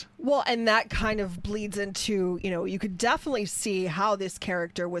spurious. Well, and that kind of bleeds into, you could definitely see how this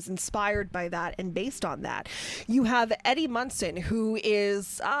character was inspired by that and based on that. You have Eddie Munson, who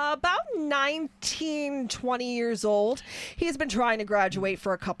is about 19, 20 years old. He's been trying to graduate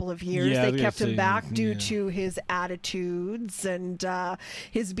for a couple of years. Yeah, they kept him back due to his attitudes and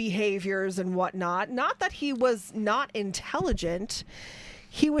his behaviors and whatnot. Not that he was not intelligent.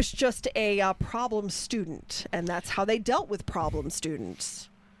 He was just a problem student, and that's how they dealt with problem students.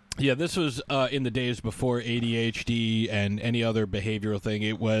 Yeah, this was in the days before ADHD and any other behavioral thing.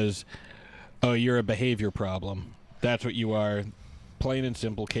 It was, oh, you're a behavior problem. That's what you are. Plain and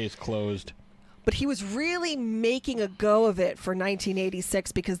simple, case closed. But he was really making a go of it for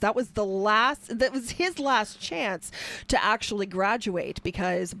 1986 because that was his last chance to actually graduate,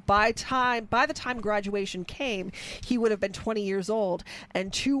 because by the time graduation came, he would have been 20 years old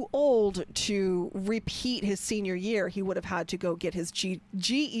and too old to repeat his senior year. He would have had to go get his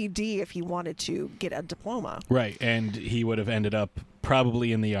GED if he wanted to get a diploma. Right, and he would have ended up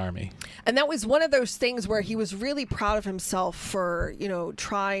probably in the Army. And that was one of those things where he was really proud of himself for,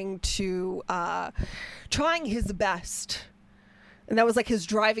 trying his best. And that was like his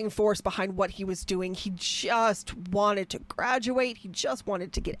driving force behind what he was doing. He just wanted to graduate. He just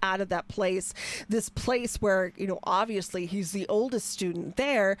wanted to get out of that place. This place where, obviously he's the oldest student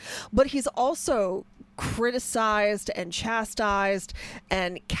there, but he's also criticized and chastised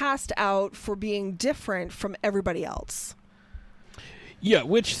and cast out for being different from everybody else. Yeah,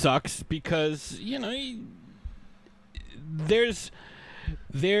 which sucks because, there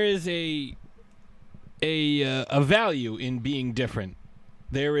is a value in being different.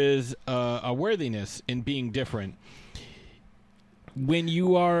 There is a worthiness in being different. When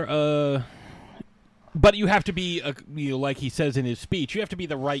you are, but you have to be, like he says in his speech, you have to be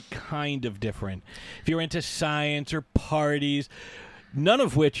the right kind of different. If you're into science or parties, none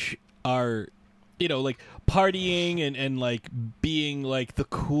of which are, like partying and like being like the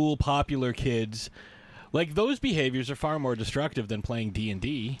cool popular kids, like those behaviors are far more destructive than playing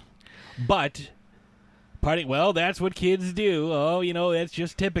D&D. But partying, well, that's what kids do. Oh, that's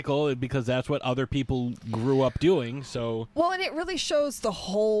just typical because that's what other people grew up doing. So well, and it really shows the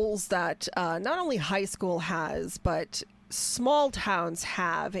holes that not only high school has, but small towns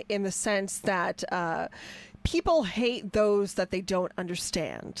have, in the sense that people hate those that they don't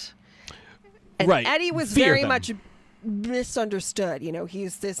understand. And right. Eddie was Fear very them. much misunderstood.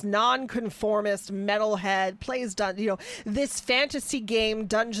 He's this nonconformist metalhead, plays this fantasy game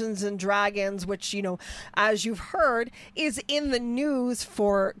Dungeons and Dragons, which as you've heard is in the news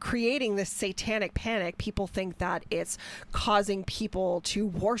for creating this satanic panic. People think that it's causing people to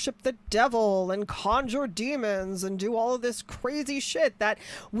worship the devil and conjure demons and do all of this crazy shit that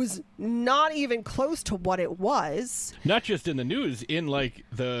was not even close to what it was. Not just in the news, in like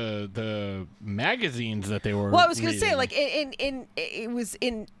the magazines that they were. Well, I was going to reading. say, like it was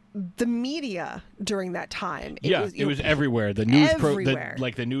in the media during that time. It was everywhere. The news, everywhere.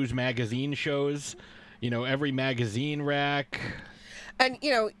 The news magazine shows, every magazine rack. And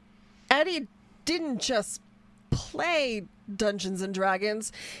Eddie didn't just play Dungeons and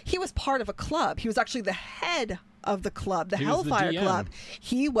Dragons. He was part of a club. He was actually the head of the club, the Hellfire Club.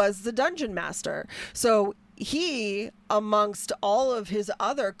 He was the dungeon master. So he, amongst all of his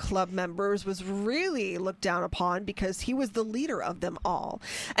other club members, was really looked down upon because he was the leader of them all.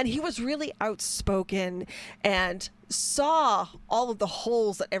 And he was really outspoken and saw all of the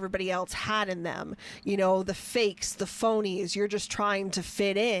holes that everybody else had in them. The fakes, the phonies, you're just trying to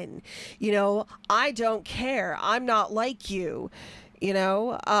fit in. I don't care. I'm not like you.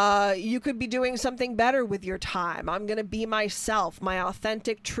 You could be doing something better with your time. I'm going to be myself, my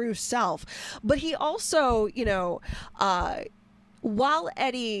authentic, true self. But he also, while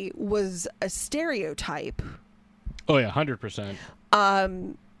Eddie was a stereotype. Oh, yeah,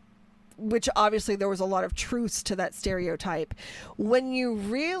 100%. Which obviously there was a lot of truths to that stereotype. When you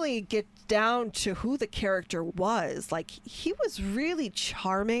really get down to who the character was, like, he was really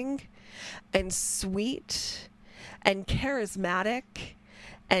charming and sweet and charismatic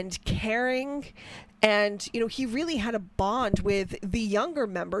and caring. And, he really had a bond with the younger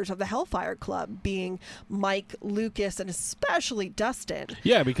members of the Hellfire Club, being Mike, Lucas, and especially Dustin.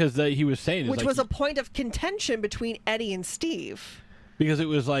 Yeah, because he was saying... Which was a point of contention between Eddie and Steve. Because it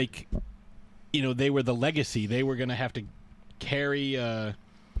was like, they were the legacy. They were going to have to carry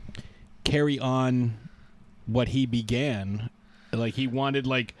on what he began. Like, he wanted,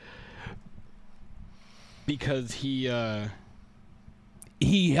 because he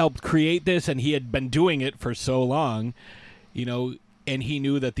helped create this and he had been doing it for so long, and he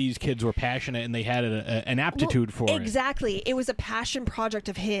knew that these kids were passionate and they had an aptitude for it. Exactly. It was a passion project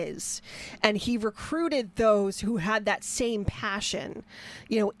of his, and he recruited those who had that same passion,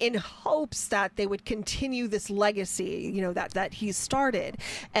 in hopes that they would continue this legacy, that he started,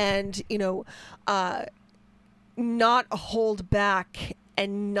 and, not hold back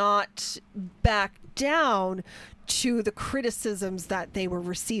and not back down to the criticisms that they were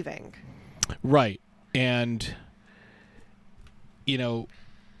receiving. Right. And,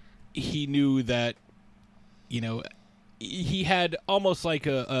 he knew that, he had almost like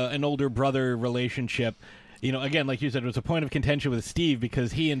an older brother relationship. You know, again, like you said, it was a point of contention with Steve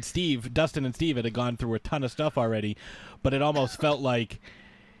because Dustin and Steve had gone through a ton of stuff already, but it almost felt like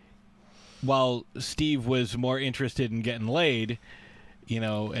while Steve was more interested in getting laid, you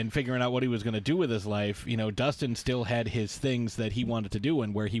know, and figuring out what he was going to do with his life, you know, Dustin still had his things that he wanted to do,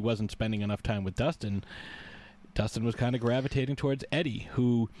 and where he wasn't spending enough time with Dustin was kind of gravitating towards Eddie,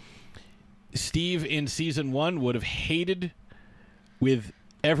 who Steve in season 1 would have hated with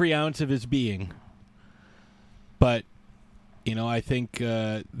every ounce of his being. But, you know, I think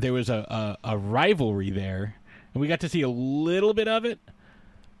there was a rivalry there, and we got to see a little bit of it,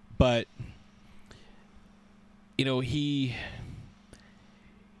 but, you know,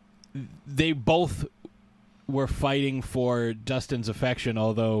 they both were fighting for Dustin's affection,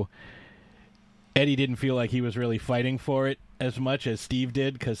 although Eddie didn't feel like he was really fighting for it as much as Steve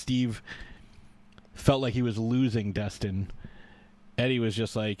did, because Steve felt like he was losing Dustin. Eddie was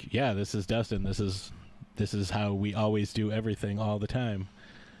just like, yeah, this is Dustin. This is how we always do everything all the time.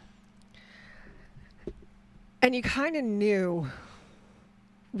 And you kind of knew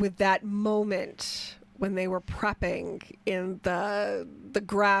with that moment when they were prepping in the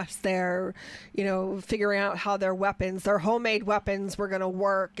grass there, you know, figuring out how their homemade weapons were going to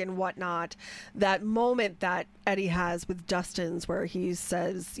work and whatnot, that moment that Eddie has with Dustin's where he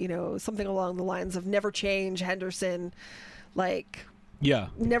says, you know, something along the lines of never change, Henderson, like, yeah,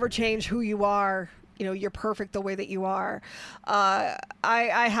 never change who you are. You know, you're perfect the way that you are. I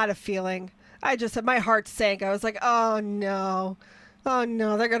had a feeling. I just said, my heart sank. I was like, oh no,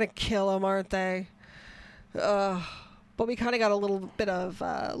 they're going to kill him, aren't they? But we kind of got a little bit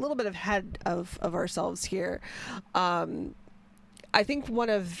of head of ourselves here. I think one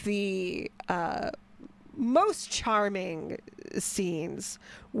of the most charming scenes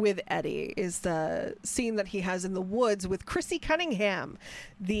with Eddie is the scene that he has in the woods with Chrissy Cunningham,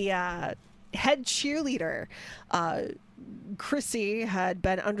 the head cheerleader. Chrissy had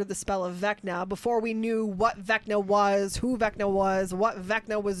been under the spell of Vecna before we knew what Vecna was, who Vecna was, what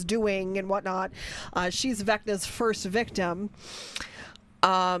Vecna was doing and whatnot. She's Vecna's first victim.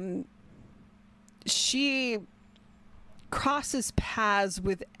 She crosses paths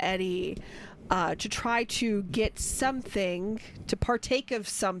with Eddie to try to get something, to partake of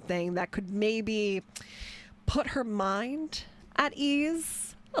something that could maybe put her mind at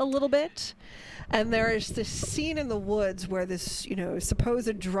ease a little bit. And there is this scene in the woods where this, you know,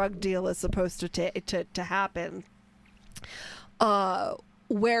 supposed drug deal is supposed to happen,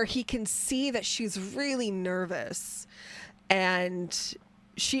 where he can see that she's really nervous, and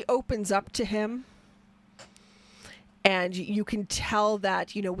she opens up to him. And you can tell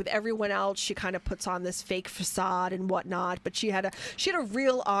that, you know, with everyone else, she kind of puts on this fake facade and whatnot. But she had a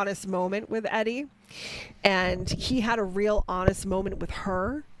real honest moment with Eddie, and he had a real honest moment with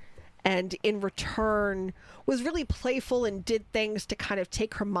her. And in return was really playful and did things to kind of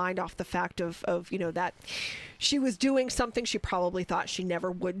take her mind off the fact of you know, that she was doing something she probably thought she never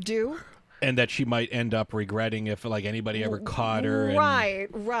would do. And that she might end up regretting if, like, anybody ever caught her.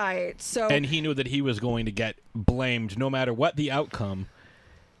 Right. So, and he knew that he was going to get blamed no matter what the outcome.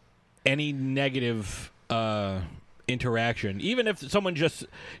 Any negative interaction, even if someone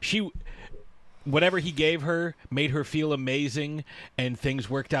whatever he gave her made her feel amazing and things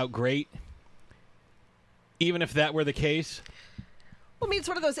worked out great, even if that were the case. Well, I mean, it's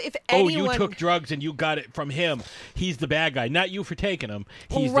one of those, if anyone... Oh, you took drugs and you got it from him. He's the bad guy. Not you for taking them.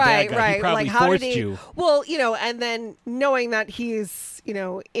 He's right, the bad guy. He probably like, how forced did he... you. Well, you know, and then knowing that he's, you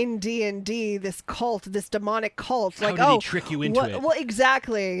know, in D&D, this cult, this demonic cult. How like, did he trick you into it? Well,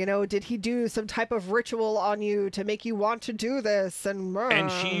 exactly. You know, did he do some type of ritual on you to make you want to do this?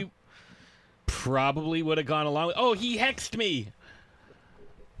 And she probably would have gone along with, oh, he hexed me.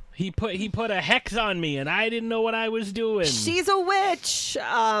 He put a hex on me, and I didn't know what I was doing. She's a witch.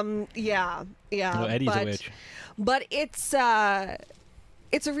 Yeah. No, Eddie's a witch. But it's a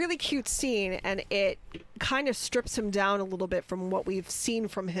really cute scene, and it kind of strips him down a little bit from what we've seen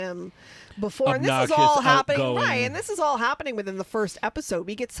from him before. Obnoxious, and this is all happening, outgoing. right? And this is all happening within the first episode.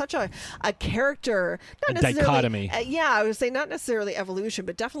 We get such a character, not a necessarily dichotomy. Yeah, I would say not necessarily evolution,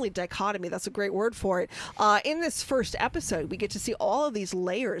 but definitely dichotomy. That's a great word for it. In this first episode, we get to see all of these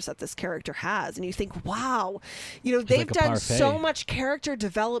layers that this character has, and you think, wow, you know, they've like a done parfait. so much character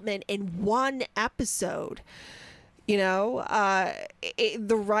development in one episode. You know,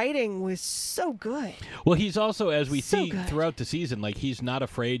 the writing was so good. Well, he's also, as we So see good. throughout the season, like, he's not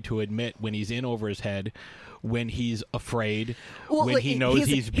afraid to admit when he's in over his head, when he's afraid, Well, when he knows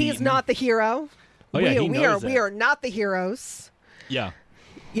he's beaten. He's not the hero. Oh, yeah, he knows that. We are not the heroes. Yeah.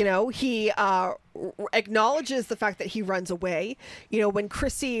 You know, he acknowledges the fact that he runs away. You know, when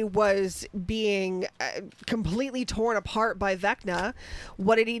Chrissy was being completely torn apart by Vecna,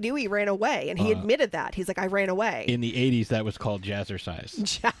 what did he do? He ran away, and he admitted that. He's like, I ran away. In the 80s, that was called jazzercise.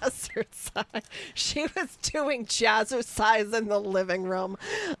 Jazzercise. She was doing jazzercise in the living room.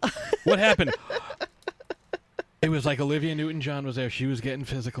 What happened? It was like Olivia Newton-John was there. She was getting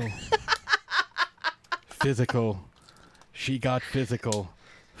physical. Physical. She got physical.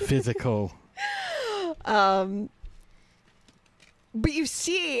 Physical. But you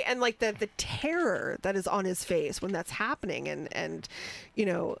see, and like the terror that is on his face when that's happening, and you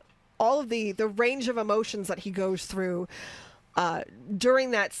know, all of the range of emotions that he goes through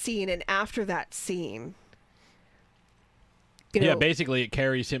during that scene and after that scene. You know, yeah, basically it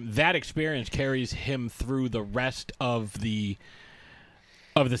carries him. That experience carries him through the rest of the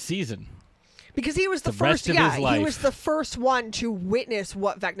season. Because he was the first, he was the first one to witness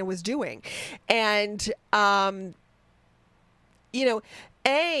what Vecna was doing. And, you know,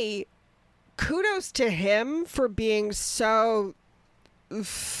 kudos to him for being so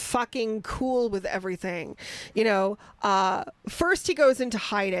fucking cool with everything. You know, first he goes into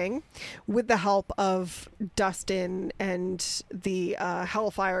hiding with the help of Dustin and the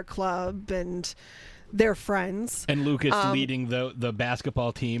Hellfire Club and their friends. And Lucas leading the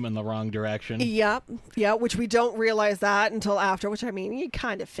basketball team in the wrong direction. Yep. Yeah, which we don't realize that until after, which I mean, you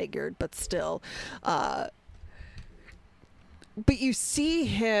kind of figured, but still. But you see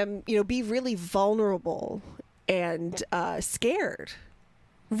him, you know, be really vulnerable and scared.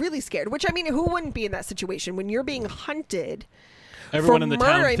 Really scared. Which, I mean, who wouldn't be in that situation when you're being hunted? Everyone in the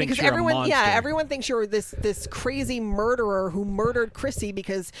town thinks because you're everyone, a monster. yeah, everyone thinks you're this crazy murderer who murdered Chrissy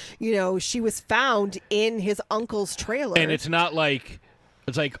because, you know, she was found in his uncle's trailer. And it's not like,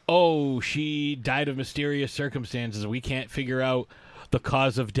 it's like, oh, she died of mysterious circumstances. We can't figure out the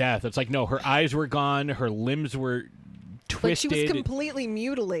cause of death. It's like, no, her eyes were gone. Her limbs were twisted. Like she was completely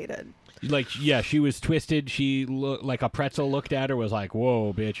mutilated. Like, yeah, she was twisted. She like a pretzel looked at her, was like,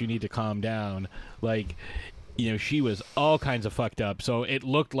 whoa, bitch, you need to calm down. Like, you know, she was all kinds of fucked up. So it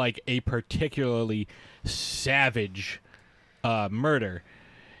looked like a particularly savage murder.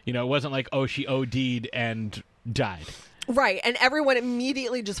 You know, it wasn't like, oh, she OD'd and died. Right. And everyone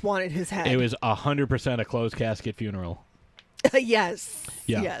immediately just wanted his head. It was 100% a closed casket funeral. Yes.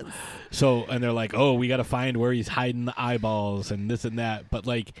 Yeah. Yes. So, and they're like, oh, we got to find where he's hiding the eyeballs and this and that. But,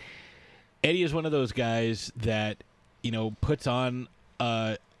 like, Eddie is one of those guys that, you know, puts on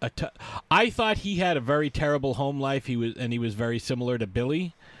I thought he had a very terrible home life. He was very similar to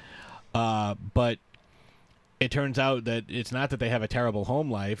Billy, but it turns out that it's not that they have a terrible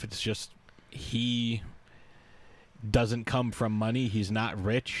home life. It's just he doesn't come from money. He's not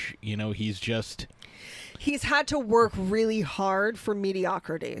rich. You know, he's had to work really hard for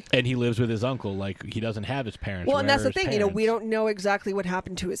mediocrity. And he lives with his uncle. Like, he doesn't have his parents. Well, and that's the thing. You know, we don't know exactly what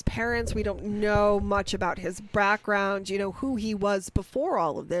happened to his parents. We don't know much about his background, you know, who he was before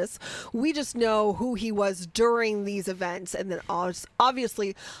all of this. We just know who he was during these events and then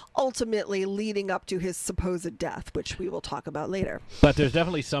obviously ultimately leading up to his supposed death, which we will talk about later. But there's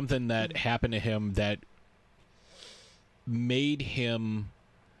definitely something that happened to him that made him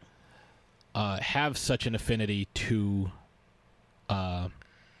have such an affinity to you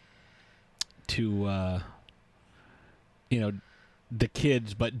know, the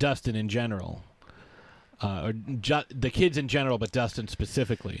kids, but Dustin in general, the kids in general, but Dustin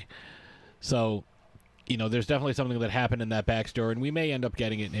specifically. So, you know, there's definitely something that happened in that backstory, and we may end up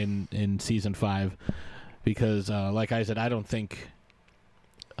getting it in season 5, because, like I said, I don't think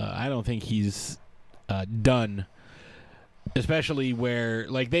he's done. Especially where,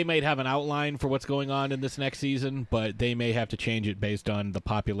 like, they might have an outline for what's going on in this next season, but they may have to change it based on the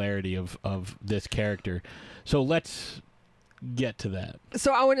popularity of this character. So let's get to that.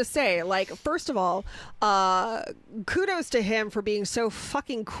 So I want to say, like, first of all, kudos to him for being so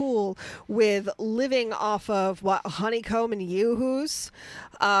fucking cool with living off of honeycomb and yoo-hoos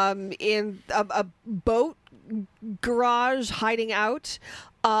in a boat garage, hiding out.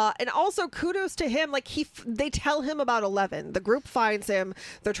 And also kudos to him. Like, they tell him about Eleven. The group finds him.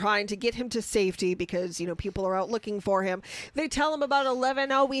 They're trying to get him to safety because, you know, people are out looking for him. They tell him about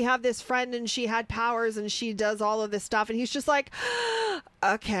 11. Oh, we have this friend and she had powers and she does all of this stuff. And he's just like,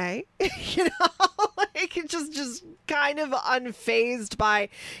 okay, you know, like, just kind of unfazed by,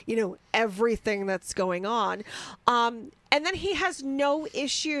 you know, everything that's going on. And then he has no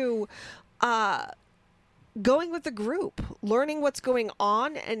issue, going with the group, learning what's going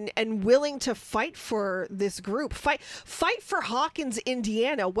on, and willing to fight for this group. Fight for Hawkins,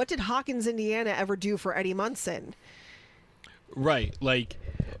 Indiana. What did Hawkins, Indiana ever do for Eddie Munson? Right. Like,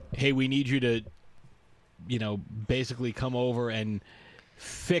 hey, we need you to basically come over and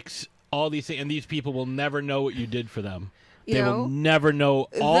fix all these things, and these people will never know what you did for them. They will never know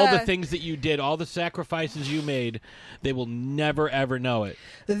all the things that you did, all the sacrifices you made. They will never, ever know it.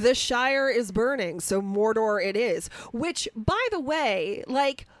 The Shire is burning, so Mordor it is. Which, by the way,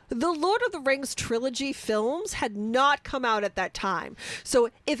 like, the Lord of the Rings trilogy films had not come out at that time. So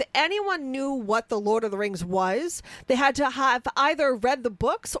if anyone knew what the Lord of the Rings was, they had to have either read the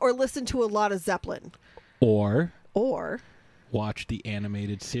books or listened to a lot of Zeppelin. Or watch the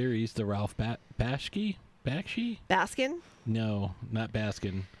animated series, the Ralph Bakshi? Baskin? No, not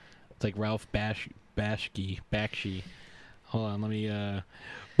Baskin. It's like Ralph Bakshi. Hold on, let me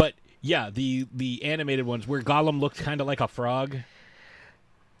but yeah, the animated ones where Gollum looks kind of like a frog.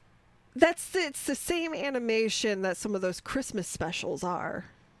 It's the same animation that some of those Christmas specials are.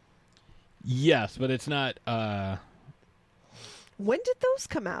 Yes, but it's not When did those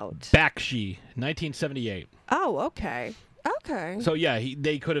come out? Bakshi, 1978. Oh, okay. Okay. So yeah,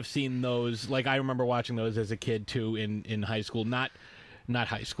 they could have seen those. Like, I remember watching those as a kid too in high school, not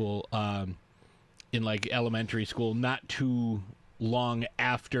high school, in like elementary school, not too long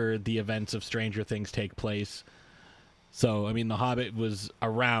after the events of Stranger Things take place. So, I mean, The Hobbit was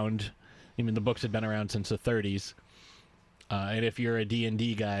around. I mean, the books had been around since the 30s. And if you're a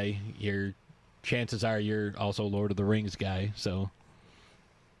D&D guy, chances are you're also Lord of the Rings guy, so...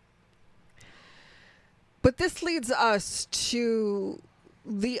 But this leads us to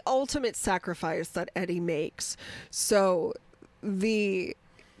the ultimate sacrifice that Eddie makes. So the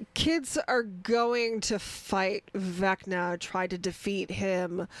kids are going to fight Vecna, try to defeat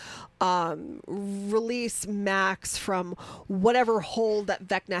him, release Max from whatever hold that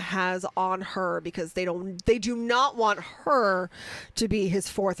Vecna has on her, because they do not want her to be his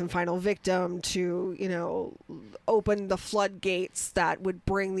fourth and final victim, to, open the floodgates that would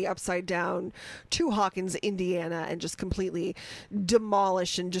bring the Upside Down to Hawkins, Indiana, and just completely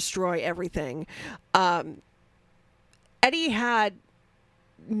demolish and destroy everything. Eddie had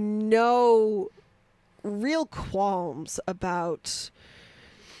no real qualms about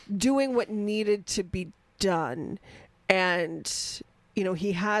doing what needed to be done. And,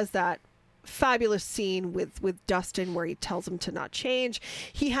 he has that fabulous scene with Dustin where he tells him to not change.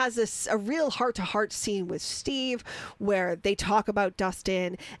 He has a real heart-to-heart scene with Steve where they talk about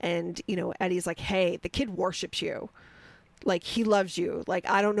Dustin, and, Eddie's like, hey, the kid worships you. Like, he loves you. Like,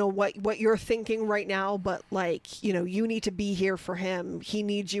 I don't know what you're thinking right now, but, like, you need to be here for him. He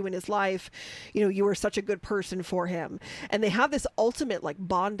needs you in his life. You were such a good person for him. And they have this ultimate, like,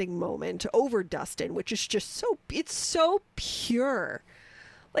 bonding moment over Dustin, which is just it's so pure.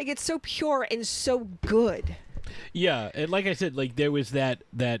 Like, it's so pure and so good. Yeah, and like I said, like, there was that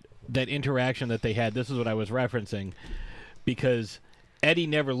interaction that they had. This is what I was referencing, because Eddie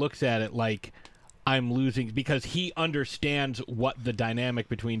never looks at it like, I'm losing, because he understands what the dynamic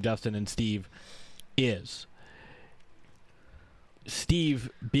between Dustin and Steve is.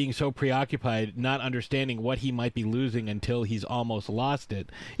 Steve being so preoccupied, not understanding what he might be losing until he's almost lost it,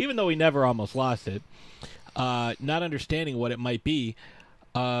 even though he never almost lost it, not understanding what it might be,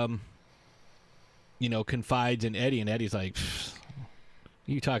 confides in Eddie, and Eddie's like,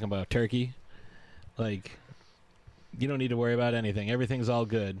 you talking about, turkey? Like, you don't need to worry about anything. Everything's all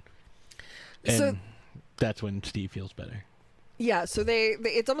good. And that's when Steve feels better. Yeah, so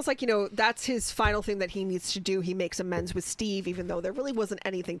it's almost like, that's his final thing that he needs to do. He makes amends with Steve, even though there really wasn't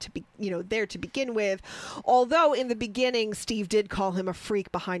anything to be, there to begin with. Although in the beginning, Steve did call him a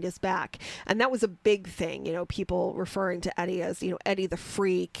freak behind his back. And that was a big thing, people referring to Eddie as, Eddie the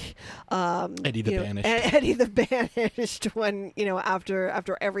freak. Eddie the banished. Eddie the banished when,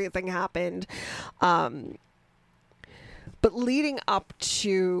 after everything happened. But leading up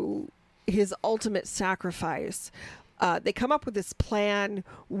to his ultimate sacrifice, they come up with this plan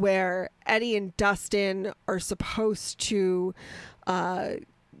where Eddie and Dustin are supposed to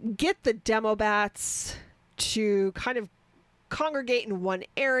get the Demobats to kind of congregate in one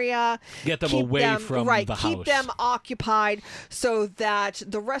area, get them away from the house, keep them occupied so that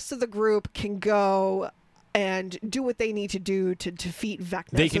the rest of the group can go and do what they need to do to defeat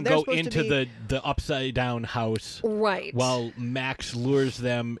Vecna. They can go into the upside down house, right? While Max lures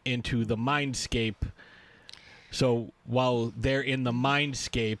them into the mindscape. So while they're in the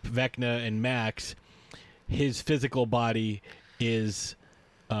mindscape, Vecna and Max, his physical body is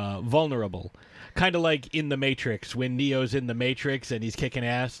vulnerable. Kind of like in The Matrix, when Neo's in The Matrix and he's kicking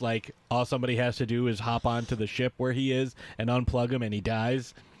ass, like all somebody has to do is hop onto the ship where he is and unplug him and he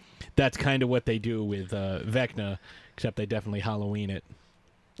dies. That's kind of what they do with Vecna, except they definitely Halloween it.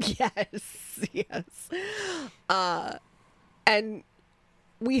 Yes. And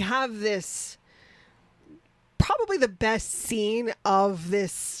we have this probably the best scene of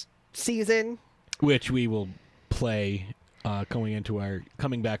this season. Which we will play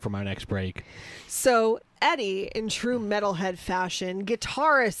coming back from our next break. So Eddie, in true metalhead fashion,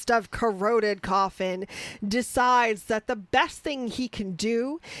 guitarist of Corroded Coffin, decides that the best thing he can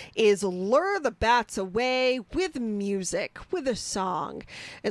do is lure the bats away with music, with a song.